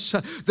tells us,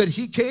 that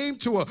he came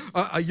to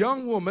a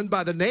young woman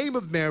by the name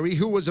of Mary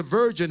who was a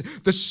virgin.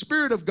 The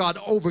Spirit of God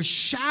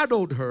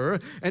overshadowed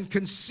her and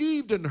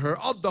conceived in her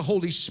of the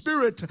Holy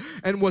Spirit,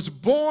 and was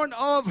born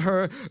of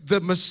her the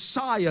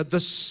Messiah,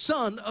 the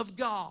Son of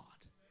God.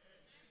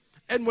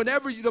 And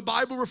whenever the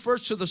Bible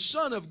refers to the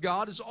Son of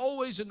God, it's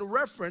always in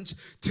reference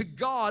to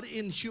God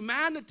in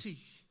humanity.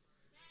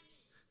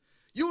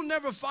 You'll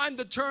never find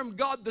the term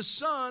God the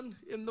Son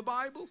in the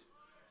Bible.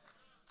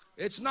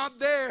 It's not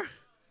there.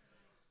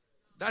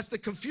 That's the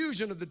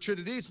confusion of the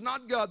Trinity. It's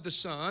not God the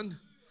Son.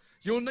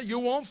 You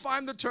won't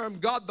find the term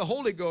God the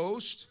Holy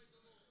Ghost.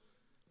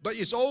 but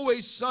it's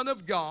always Son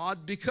of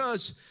God,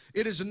 because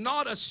it is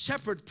not a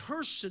separate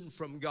person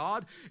from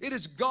God. It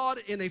is God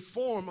in a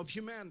form of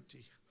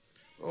humanity.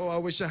 Oh, I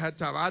wish I had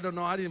time. I don't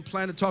know. I didn't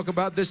plan to talk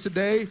about this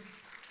today.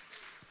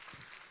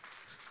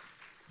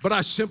 But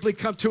I simply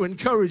come to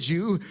encourage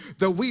you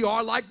that we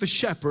are like the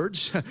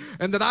shepherds,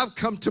 and that I've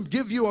come to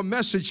give you a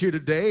message here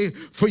today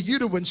for you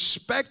to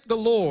inspect the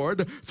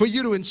Lord, for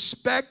you to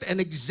inspect and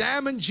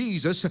examine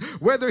Jesus,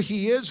 whether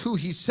He is who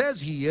He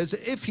says He is.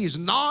 If He's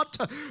not,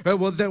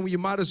 well, then you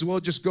might as well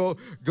just go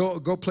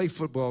play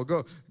football,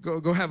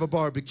 go have a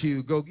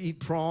barbecue, go eat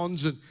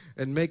prawns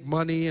and make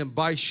money and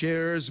buy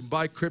shares and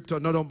buy crypto.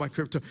 No, don't buy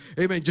crypto.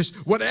 Amen. Just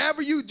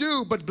whatever you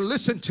do, but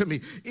listen to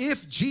me.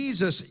 If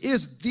Jesus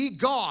is the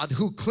God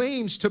who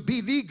claims to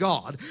be the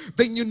God,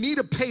 then you need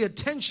to pay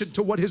attention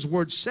to what His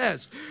Word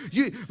says.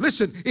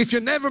 Listen, if you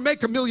never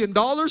make $1 million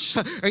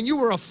and you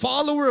were a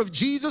follower of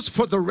Jesus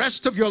for the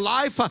rest of your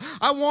life,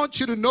 I want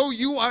you to know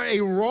you are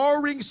a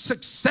roaring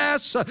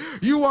success.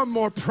 You are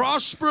more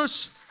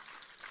prosperous.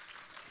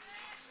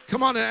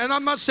 Come on, and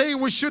I'm not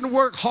saying we shouldn't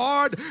work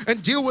hard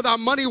and deal with our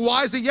money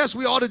wisely. Yes,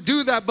 we ought to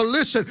do that. But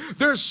listen,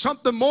 there's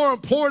something more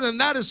important,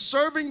 and that is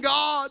serving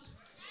God.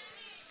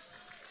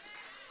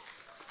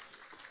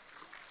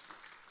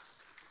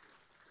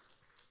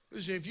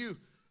 Listen,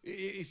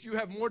 if you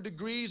have more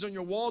degrees on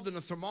your wall than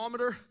a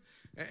thermometer,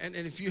 and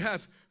if you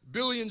have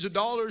billions of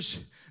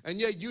dollars,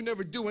 and yet you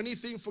never do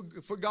anything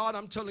for God,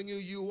 I'm telling you,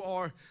 you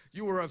are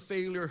a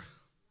failure.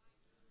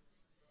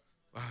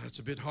 Wow, that's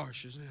a bit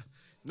harsh, isn't it?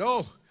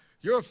 No.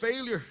 You're a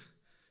failure.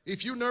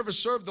 If you never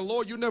serve the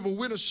Lord, you never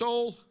win a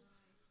soul.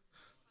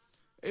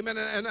 Amen.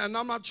 And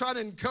I'm not trying to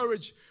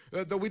encourage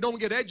that we don't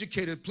get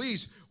educated.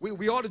 Please,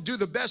 we ought to do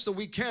the best that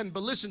we can.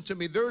 But listen to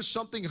me, there is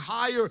something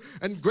higher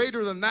and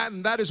greater than that,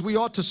 and that is we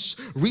ought to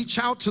reach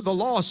out to the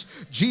lost.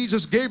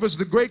 Jesus gave us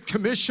the great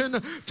commission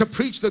to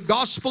preach the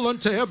gospel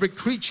unto every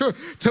creature,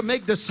 to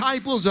make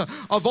disciples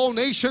of all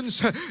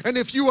nations. And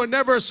if you are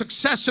never a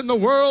success in the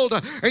world,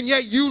 and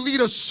yet you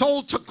lead a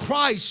soul to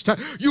Christ,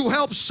 you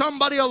help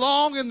somebody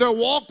along in their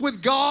walk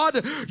with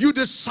God, you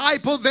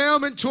disciple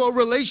them into a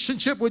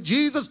relationship with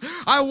Jesus,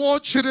 I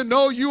want you to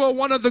know you are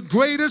one of the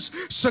greatest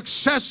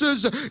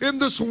successes in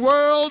this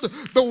world.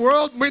 The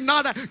world may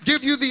not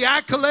give you the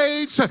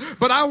accolades,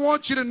 but I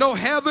want you to know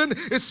heaven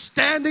is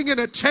standing in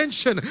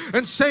attention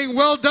and saying,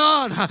 well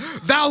done,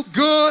 thou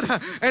good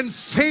and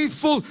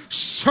faithful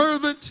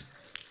servant.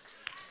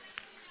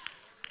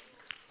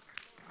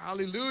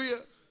 Hallelujah.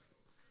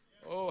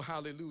 Oh,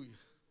 hallelujah.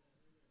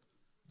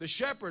 The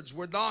shepherds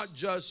were not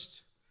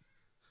just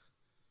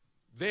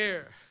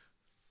there,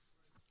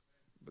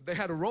 but they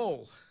had a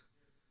role.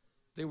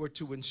 They were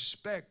to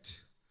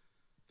inspect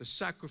the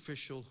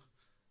sacrificial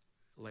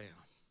lamb.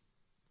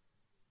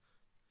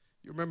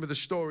 You remember the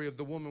story of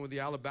the woman with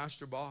the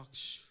alabaster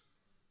box?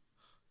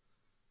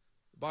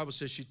 The Bible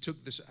says she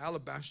took this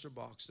alabaster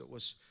box that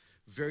was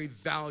very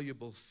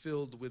valuable,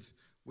 filled with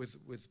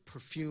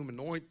perfume and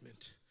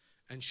ointment,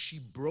 and she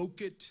broke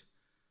it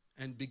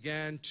and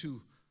began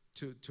to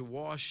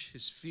wash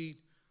His feet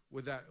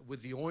with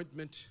the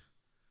ointment.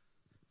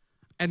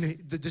 And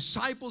the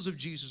disciples of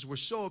Jesus were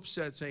so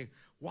upset, saying,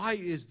 why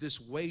is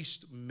this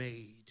waste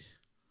made?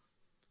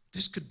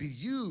 This could be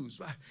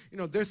used. You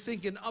know, they're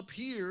thinking up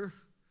here,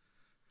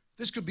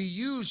 this could be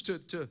used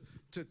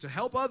to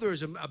help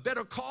others, a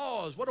better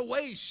cause. What a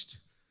waste.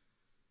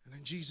 And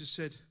then Jesus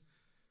said,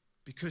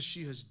 because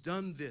she has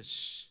done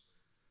this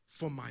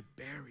for my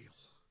burial.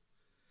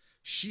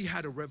 She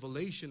had a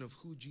revelation of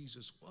who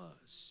Jesus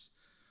was.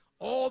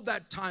 All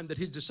that time that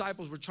His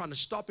disciples were trying to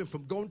stop Him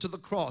from going to the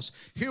cross,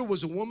 here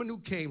was a woman who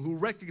came, who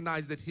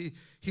recognized that he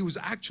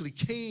actually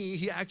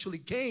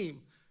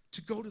came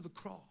to go to the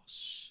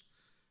cross.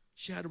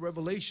 She had a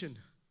revelation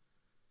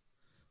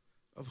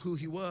of who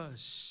He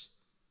was.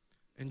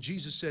 And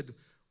Jesus said,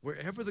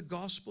 wherever the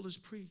gospel is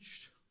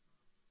preached,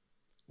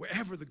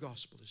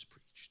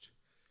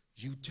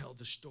 you tell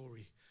the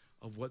story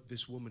of what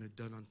this woman had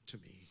done unto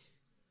me.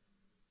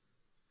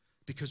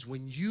 Because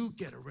when you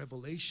get a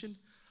revelation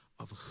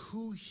of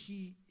who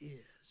He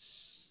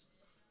is,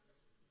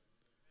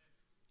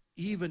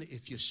 even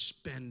if you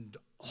spend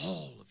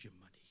all of your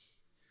money,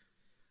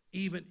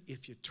 even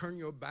if you turn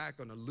your back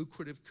on a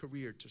lucrative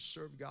career to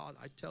serve God,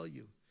 I tell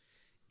you,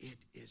 it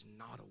is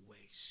not a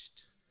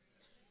waste.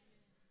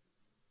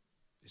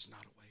 It's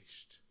not a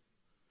waste.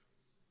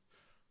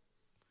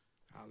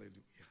 Hallelujah.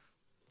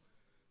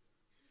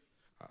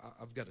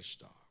 I've got to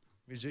stop.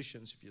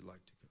 Musicians, if you'd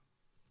like to go.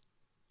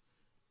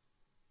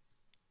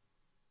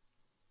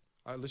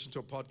 I listened to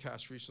a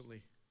podcast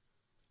recently.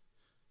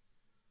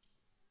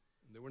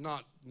 They were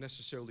not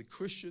necessarily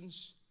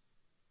Christians.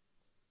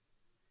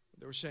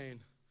 They were saying,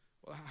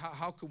 well,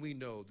 how can we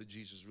know that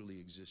Jesus really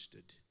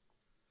existed?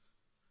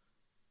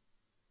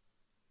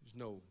 There's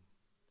no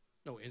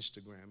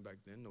Instagram back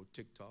then, no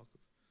TikTok.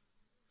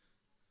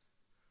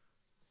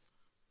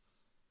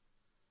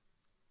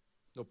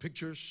 No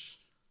pictures.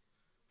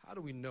 How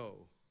do we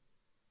know?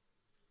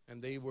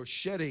 And they were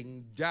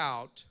shedding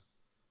doubt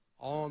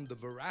on the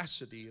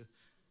veracity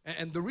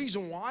And the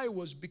reason why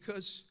was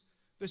because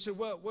they said,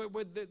 well,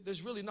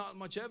 there's really not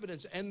much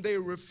evidence. And they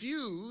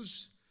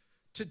refused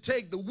to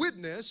take the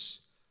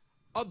witness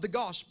of the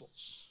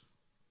Gospels.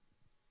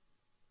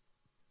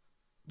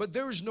 But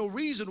there is no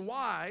reason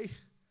why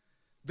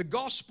the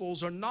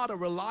Gospels are not a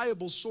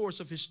reliable source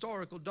of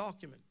historical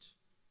document.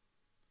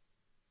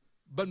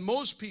 But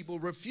most people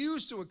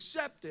refuse to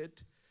accept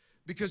it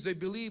because they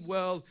believe,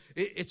 well,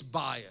 it's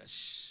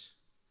bias.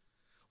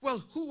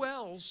 Well, who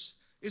else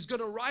is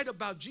going to write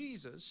about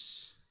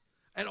Jesus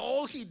and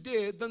all he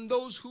did than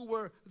those who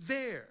were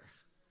there,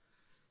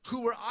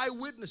 who were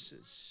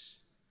eyewitnesses,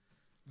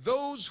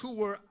 those who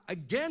were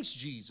against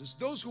Jesus,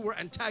 those who were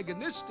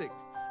antagonistic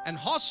and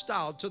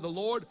hostile to the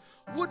Lord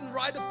wouldn't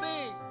write a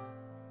thing.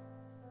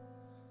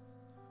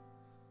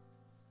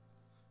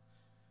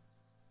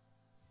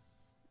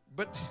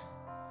 But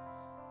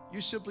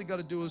you simply got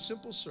to do a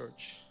simple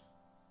search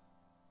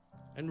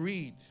and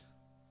read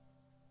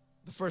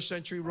the first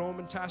century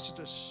Roman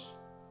Tacitus,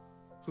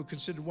 who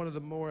considered one of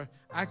the more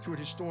accurate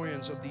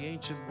historians of the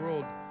ancient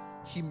world.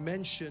 He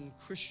mentioned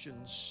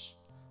Christians,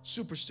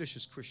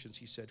 superstitious Christians,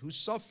 he said, who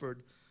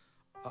suffered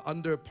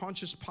under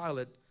Pontius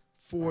Pilate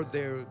for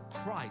their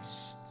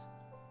Christ.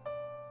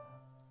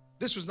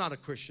 This was not a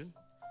Christian.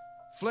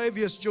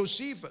 Flavius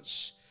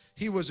Josephus,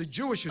 he was a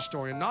Jewish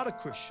historian, not a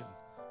Christian,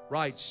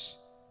 writes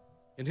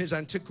in his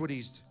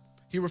Antiquities,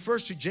 he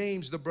refers to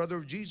James, the brother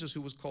of Jesus,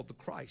 who was called the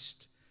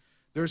Christ.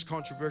 There's a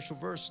controversial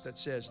verse that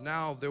says,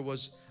 now there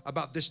was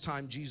about this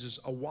time Jesus,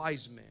 a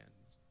wise man,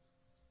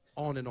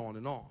 on and on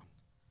and on.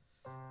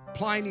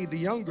 Pliny the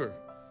Younger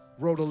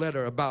wrote a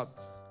letter about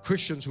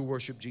Christians who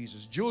worship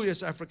Jesus.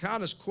 Julius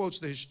Africanus quotes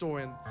the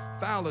historian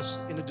Thallus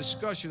in a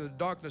discussion of the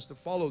darkness that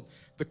followed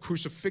the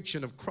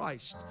crucifixion of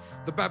Christ.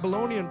 The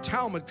Babylonian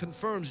Talmud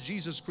confirms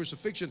Jesus'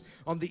 crucifixion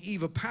on the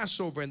eve of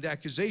Passover and the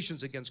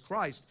accusations against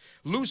Christ.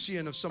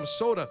 Lucian of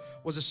Samosata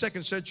was a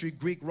 2nd century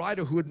Greek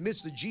writer who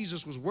admits that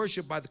Jesus was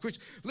worshipped by the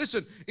Christians.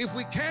 Listen, if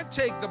we can't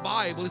take the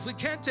Bible, if we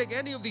can't take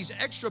any of these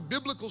extra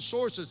biblical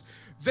sources,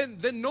 then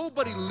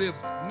nobody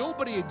lived,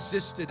 nobody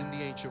existed in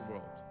the ancient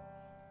world.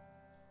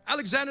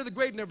 Alexander the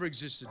Great never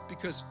existed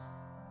because,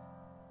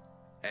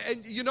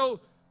 and you know,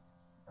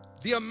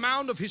 the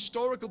amount of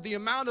historical, the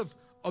amount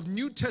of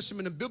New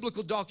Testament and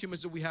biblical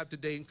documents that we have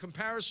today in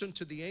comparison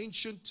to the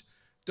ancient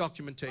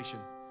documentation,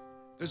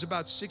 there's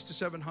about 600 to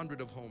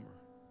 700 of Homer.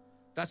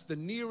 That's the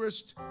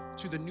nearest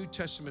to the New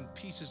Testament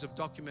pieces of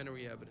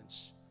documentary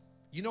evidence.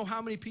 You know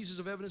how many pieces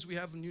of evidence we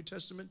have in the New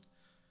Testament?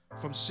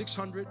 From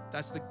 600,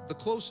 that's the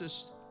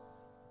closest.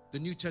 The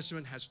New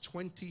Testament has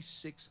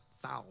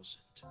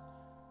 26,000.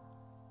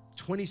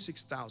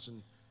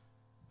 26,000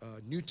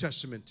 New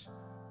Testament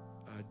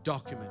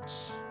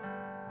documents.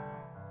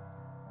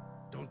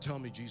 Don't tell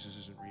me Jesus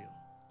isn't real.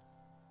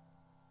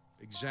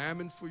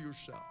 Examine for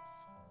yourself.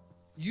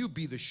 You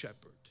be the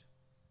shepherd.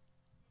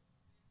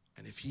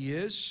 And if he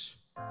is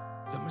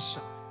the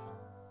Messiah,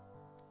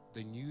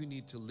 then you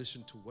need to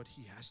listen to what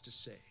he has to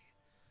say,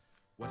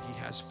 what he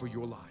has for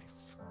your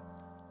life,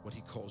 what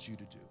he calls you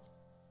to do.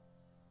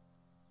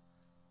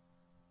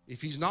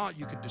 If he's not,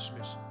 you can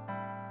dismiss him.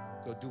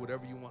 Go do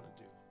whatever you want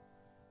to do.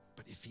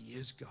 But if he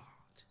is God,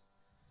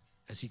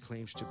 as he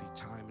claims to be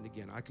time and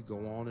again, I could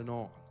go on and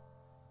on,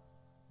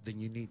 then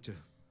you need to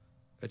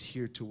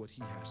adhere to what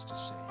he has to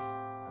say.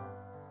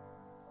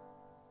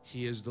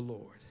 He is the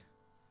Lord.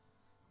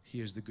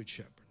 He is the good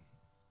shepherd.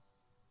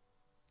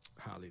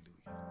 Hallelujah.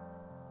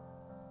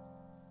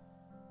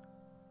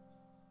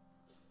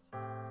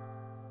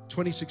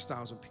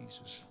 26,000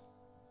 pieces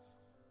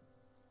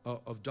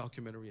of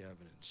documentary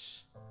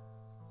evidence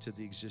to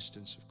the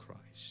existence of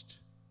Christ.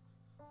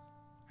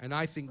 And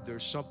I think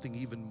there's something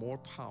even more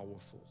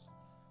powerful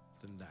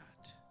than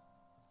that.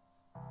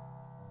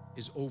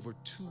 Is over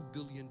 2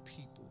 billion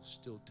people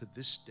still to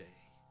this day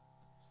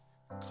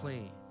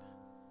claim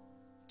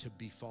to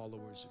be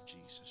followers of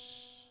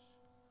Jesus.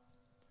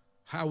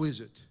 How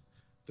is it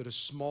that a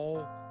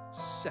small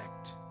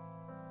sect,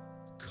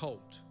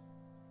 cult,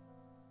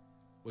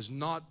 was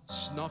not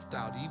snuffed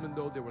out even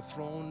though they were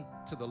thrown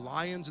to the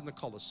lions in the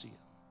Colosseum?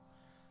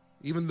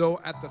 Even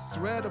though at the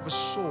threat of a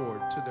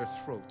sword to their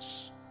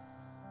throats,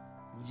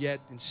 yet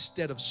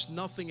instead of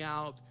snuffing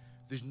out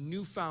this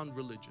newfound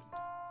religion,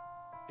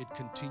 it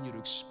continued to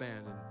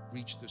expand and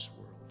reach this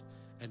world.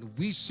 And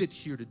we sit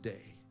here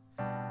today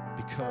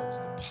because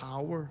the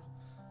power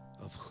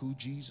of who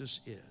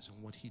Jesus is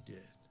and what he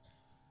did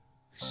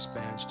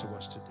expands to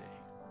us today.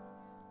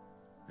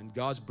 And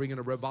God's bringing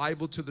a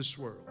revival to this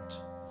world,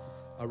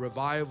 a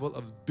revival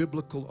of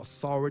biblical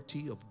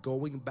authority, of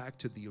going back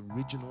to the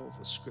original of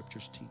what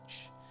scriptures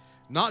teach.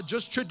 Not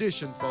just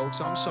tradition, folks,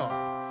 I'm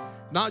sorry.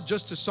 Not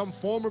just to some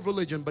form of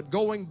religion, but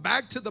going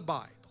back to the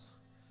Bible,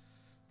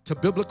 to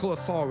biblical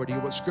authority,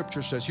 what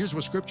scripture says. Here's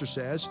what scripture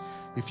says.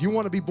 If you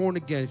want to be born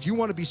again, if you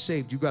want to be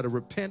saved, you got to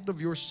repent of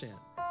your sin.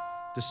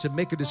 To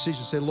make a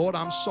decision, say, Lord,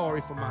 I'm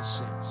sorry for my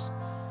sins.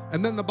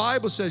 And then the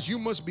Bible says you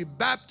must be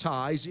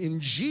baptized in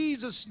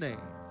Jesus' name.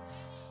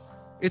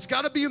 It's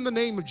got to be in the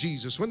name of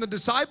Jesus. When the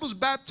disciples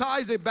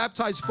baptized, they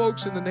baptized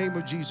folks in the name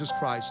of Jesus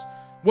Christ.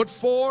 What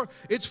for?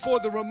 It's for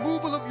the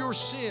removal of your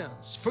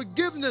sins,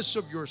 forgiveness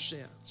of your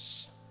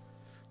sins.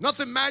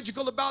 Nothing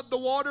magical about the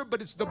water,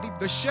 but it's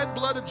the shed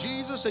blood of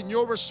Jesus and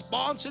your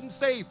response in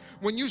faith.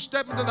 When you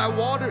step into that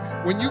water,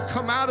 when you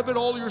come out of it,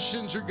 all your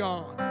sins are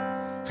gone.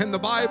 And the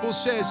Bible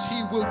says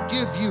He will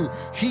give you,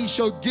 He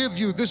shall give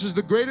you, this is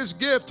the greatest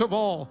gift of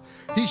all,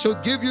 He shall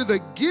give you the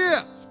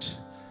gift.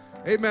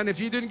 Amen. If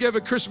you didn't give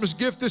a Christmas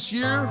gift this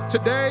year,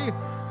 today,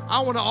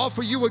 I want to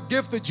offer you a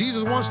gift that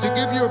Jesus wants to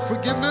give you, of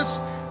forgiveness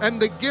and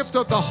the gift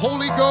of the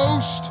Holy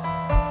Ghost,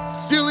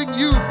 filling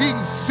you,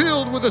 being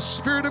filled with the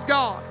Spirit of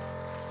God.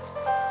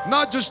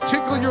 Not just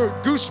tickle your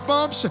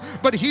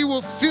goosebumps, but He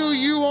will fill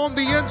you on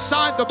the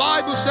inside. The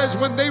Bible says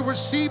when they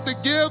received the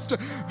gift,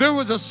 there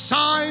was a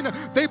sign.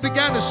 They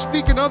began to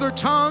speak in other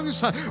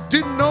tongues,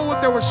 didn't know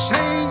what they were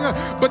saying,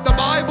 but the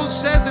Bible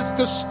says it's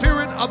the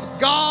Spirit of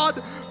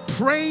God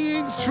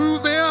praying through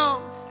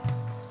them.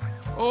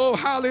 Oh,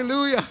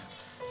 hallelujah.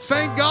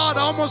 Thank God,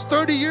 almost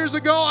 30 years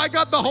ago, I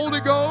got the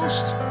Holy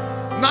Ghost.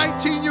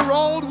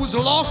 19-year-old, was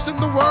lost in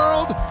the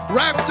world,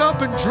 wrapped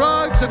up in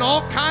drugs and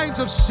all kinds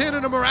of sin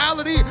and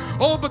immorality.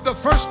 Oh, but the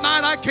first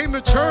night I came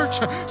to church,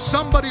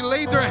 somebody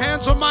laid their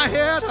hands on my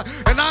head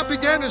and I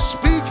began to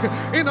speak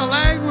in a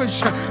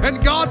language,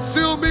 and God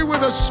filled me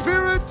with a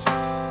Spirit.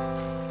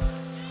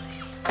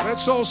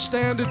 Let's all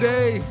stand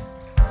today.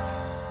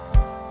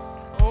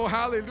 Oh,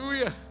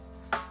 hallelujah.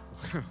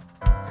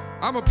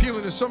 I'm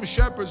appealing to some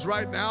shepherds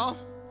right now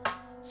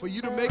for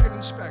you to make an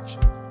inspection.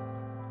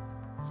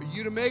 For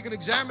you to make an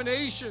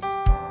examination.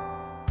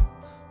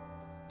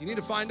 You need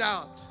to find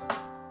out,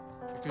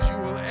 because you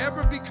will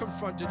ever be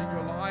confronted in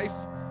your life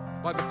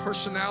by the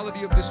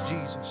personality of this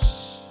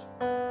Jesus.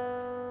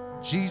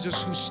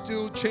 Jesus who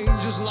still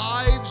changes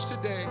lives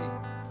today,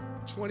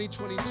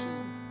 2022.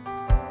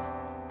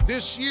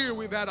 This year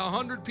we've had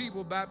 100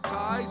 people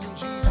baptized in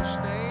Jesus'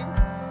 name.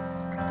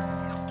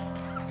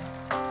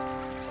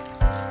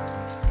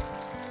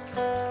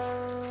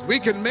 We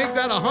can make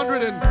that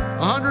 100 and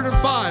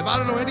 105. I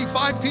don't know, any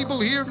 5 people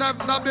here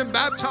have not been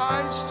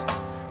baptized?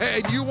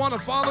 And you want to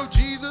follow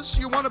Jesus?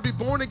 You want to be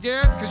born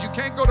again? Because you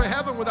can't go to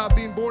heaven without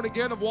being born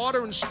again of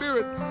water and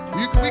Spirit.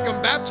 We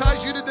can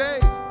baptize you today.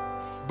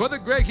 Brother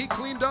Greg, he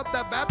cleaned up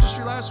that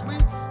baptistry last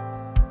week.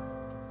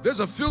 There's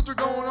a filter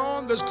going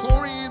on. There's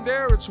chlorine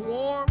there. It's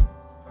warm.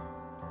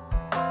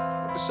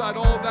 Beside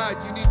all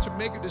that, you need to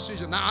make a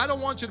decision. Now, I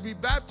don't want you to be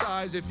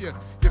baptized if you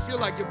feel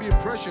like you're being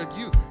pressured.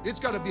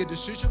 It's got to be a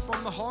decision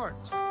from the heart.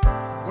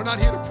 We're not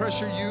here to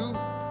pressure you.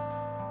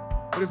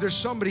 But if there's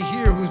somebody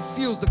here who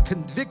feels the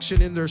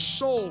conviction in their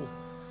soul,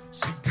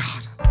 say,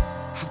 God,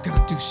 I've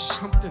got to do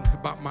something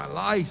about my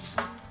life.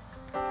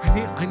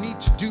 I need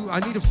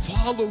to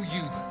follow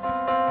you.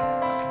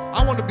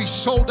 I want to be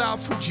sold out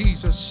for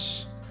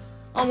Jesus.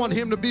 I want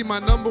Him to be my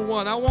number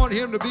one. I want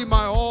Him to be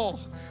my all,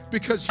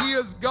 because He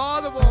is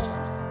God of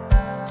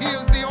all. He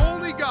is the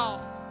only God.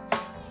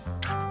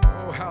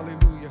 Oh,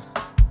 hallelujah.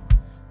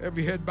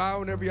 Every head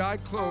bowed and every eye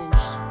closed.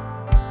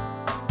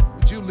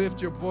 Would you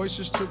lift your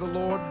voices to the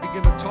Lord and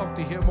begin to talk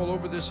to Him all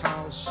over this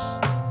house?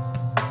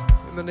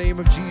 In the name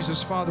of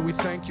Jesus, Father, we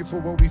thank You for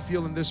what we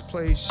feel in this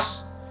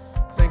place.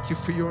 Thank You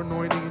for Your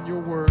anointing and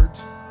Your word.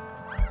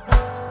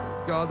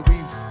 God,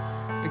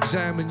 we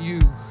examine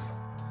You.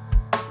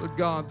 Lord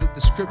God, that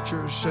the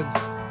scriptures and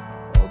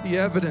all the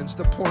evidence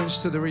that points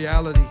to the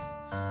reality,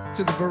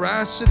 to the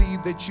veracity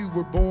that You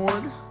were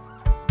born,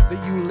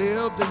 that You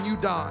lived and You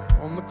died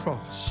on the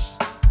cross.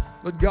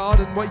 Lord God,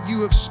 and what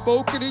You have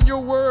spoken in Your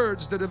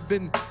words that have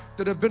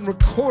been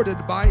recorded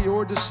by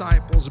Your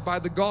disciples, by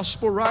the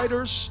gospel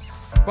writers,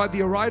 by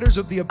the writers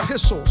of the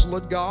epistles,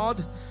 Lord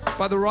God,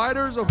 by the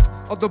writers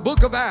of the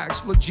book of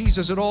Acts, Lord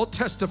Jesus, it all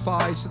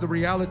testifies to the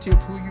reality of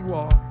who You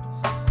are.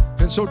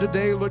 And so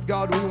today, Lord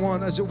God, we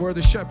want, as it were,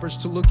 the shepherds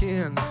to look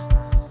in,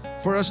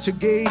 for us to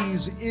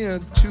gaze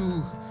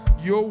into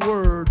Your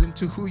word and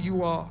to who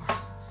You are.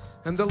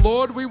 And the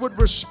Lord, we would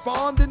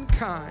respond in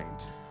kind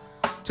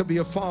to be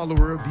a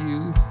follower of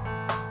You,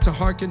 to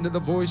hearken to the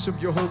voice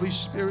of Your Holy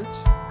Spirit,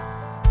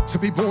 to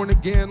be born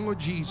again, Lord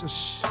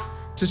Jesus,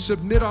 to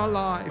submit our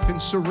life in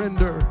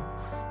surrender,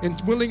 in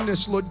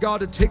willingness, Lord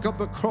God, to take up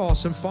the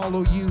cross and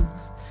follow You.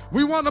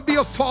 We want to be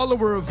a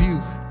follower of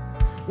You.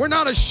 We're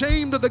not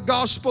ashamed of the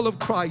gospel of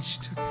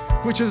Christ,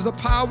 which is the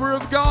power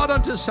of God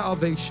unto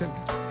salvation.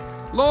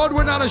 Lord,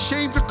 we're not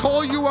ashamed to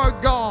call You our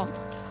God.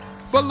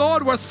 But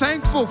Lord, we're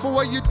thankful for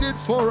what You did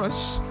for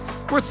us.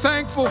 We're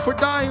thankful for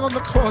dying on the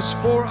cross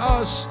for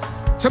us,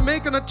 to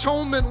make an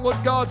atonement, Lord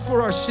God,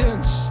 for our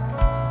sins,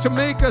 to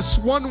make us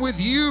one with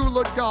You,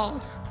 Lord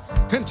God.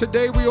 And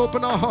today we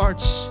open our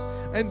hearts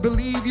and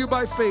believe You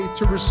by faith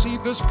to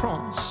receive this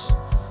promise.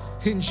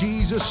 In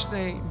Jesus'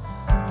 name.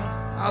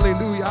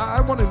 Hallelujah.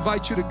 I want to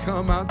invite you to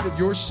come out of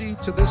your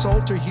seat to this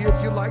altar here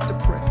if you'd like to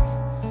pray.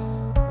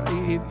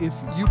 If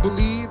you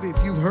believe,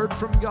 if you've heard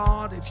from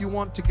God, if you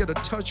want to get a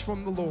touch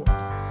from the Lord,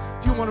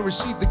 if you want to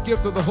receive the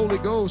gift of the Holy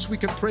Ghost, we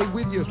can pray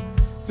with you.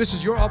 This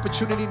is your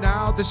opportunity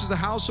now. This is a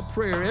house of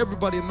prayer.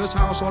 Everybody in this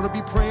house ought to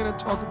be praying and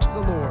talking to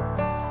the Lord.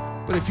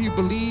 But if you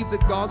believe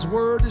that God's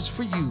word is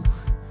for you,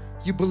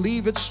 You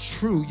believe it's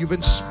true. You've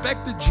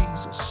inspected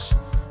Jesus.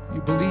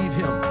 You believe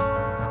him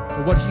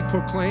for what he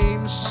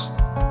proclaims,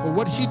 for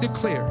what he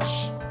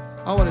declares.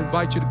 I want to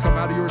invite you to come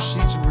out of your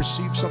seats and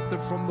receive something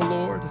from the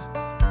Lord.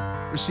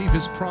 Receive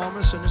his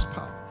promise and his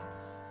power.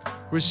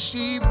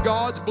 Receive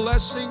God's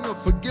blessing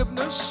of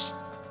forgiveness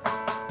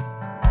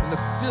and the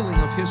filling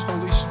of his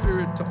Holy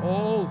Spirit to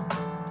all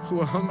who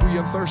are hungry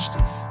and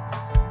thirsty.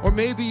 Or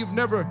maybe you've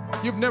never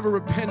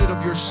repented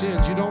of your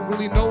sins. You don't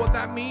really know what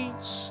that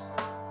means.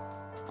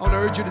 I want to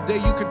urge you today,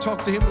 you can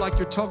talk to him like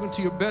you're talking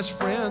to your best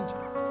friend.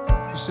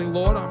 You say,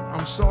 Lord,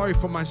 I'm sorry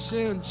for my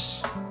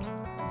sins.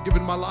 I'm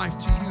giving my life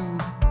to you.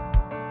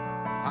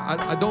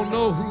 I don't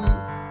know who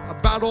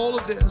about all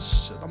of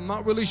this. I'm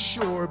not really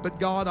sure, but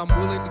God, I'm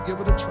willing to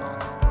give it a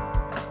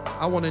try.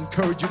 I want to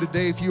encourage you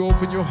today, if you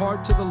open your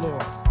heart to the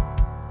Lord,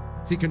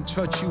 he can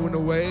touch you in a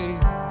way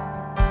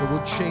that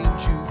will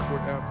change you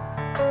forever.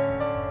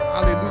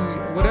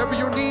 Hallelujah. Whatever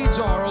your needs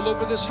are all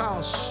over this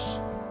house,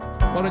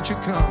 why don't you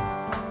come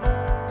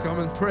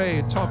and pray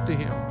and talk to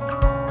him.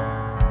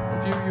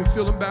 If you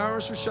feel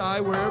embarrassed or shy,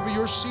 wherever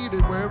you're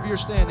seated, wherever you're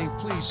standing,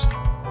 please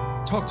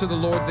talk to the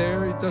Lord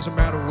there. It doesn't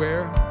matter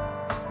where.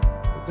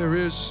 But there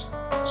is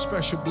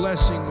special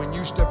blessing when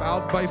you step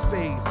out by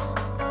faith.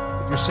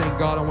 That you're saying,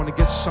 God, I want to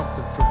get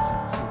something from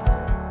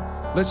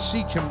you. Let's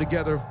seek him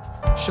together,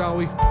 shall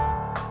we?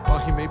 While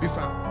he may be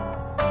found.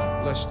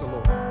 Bless the Lord.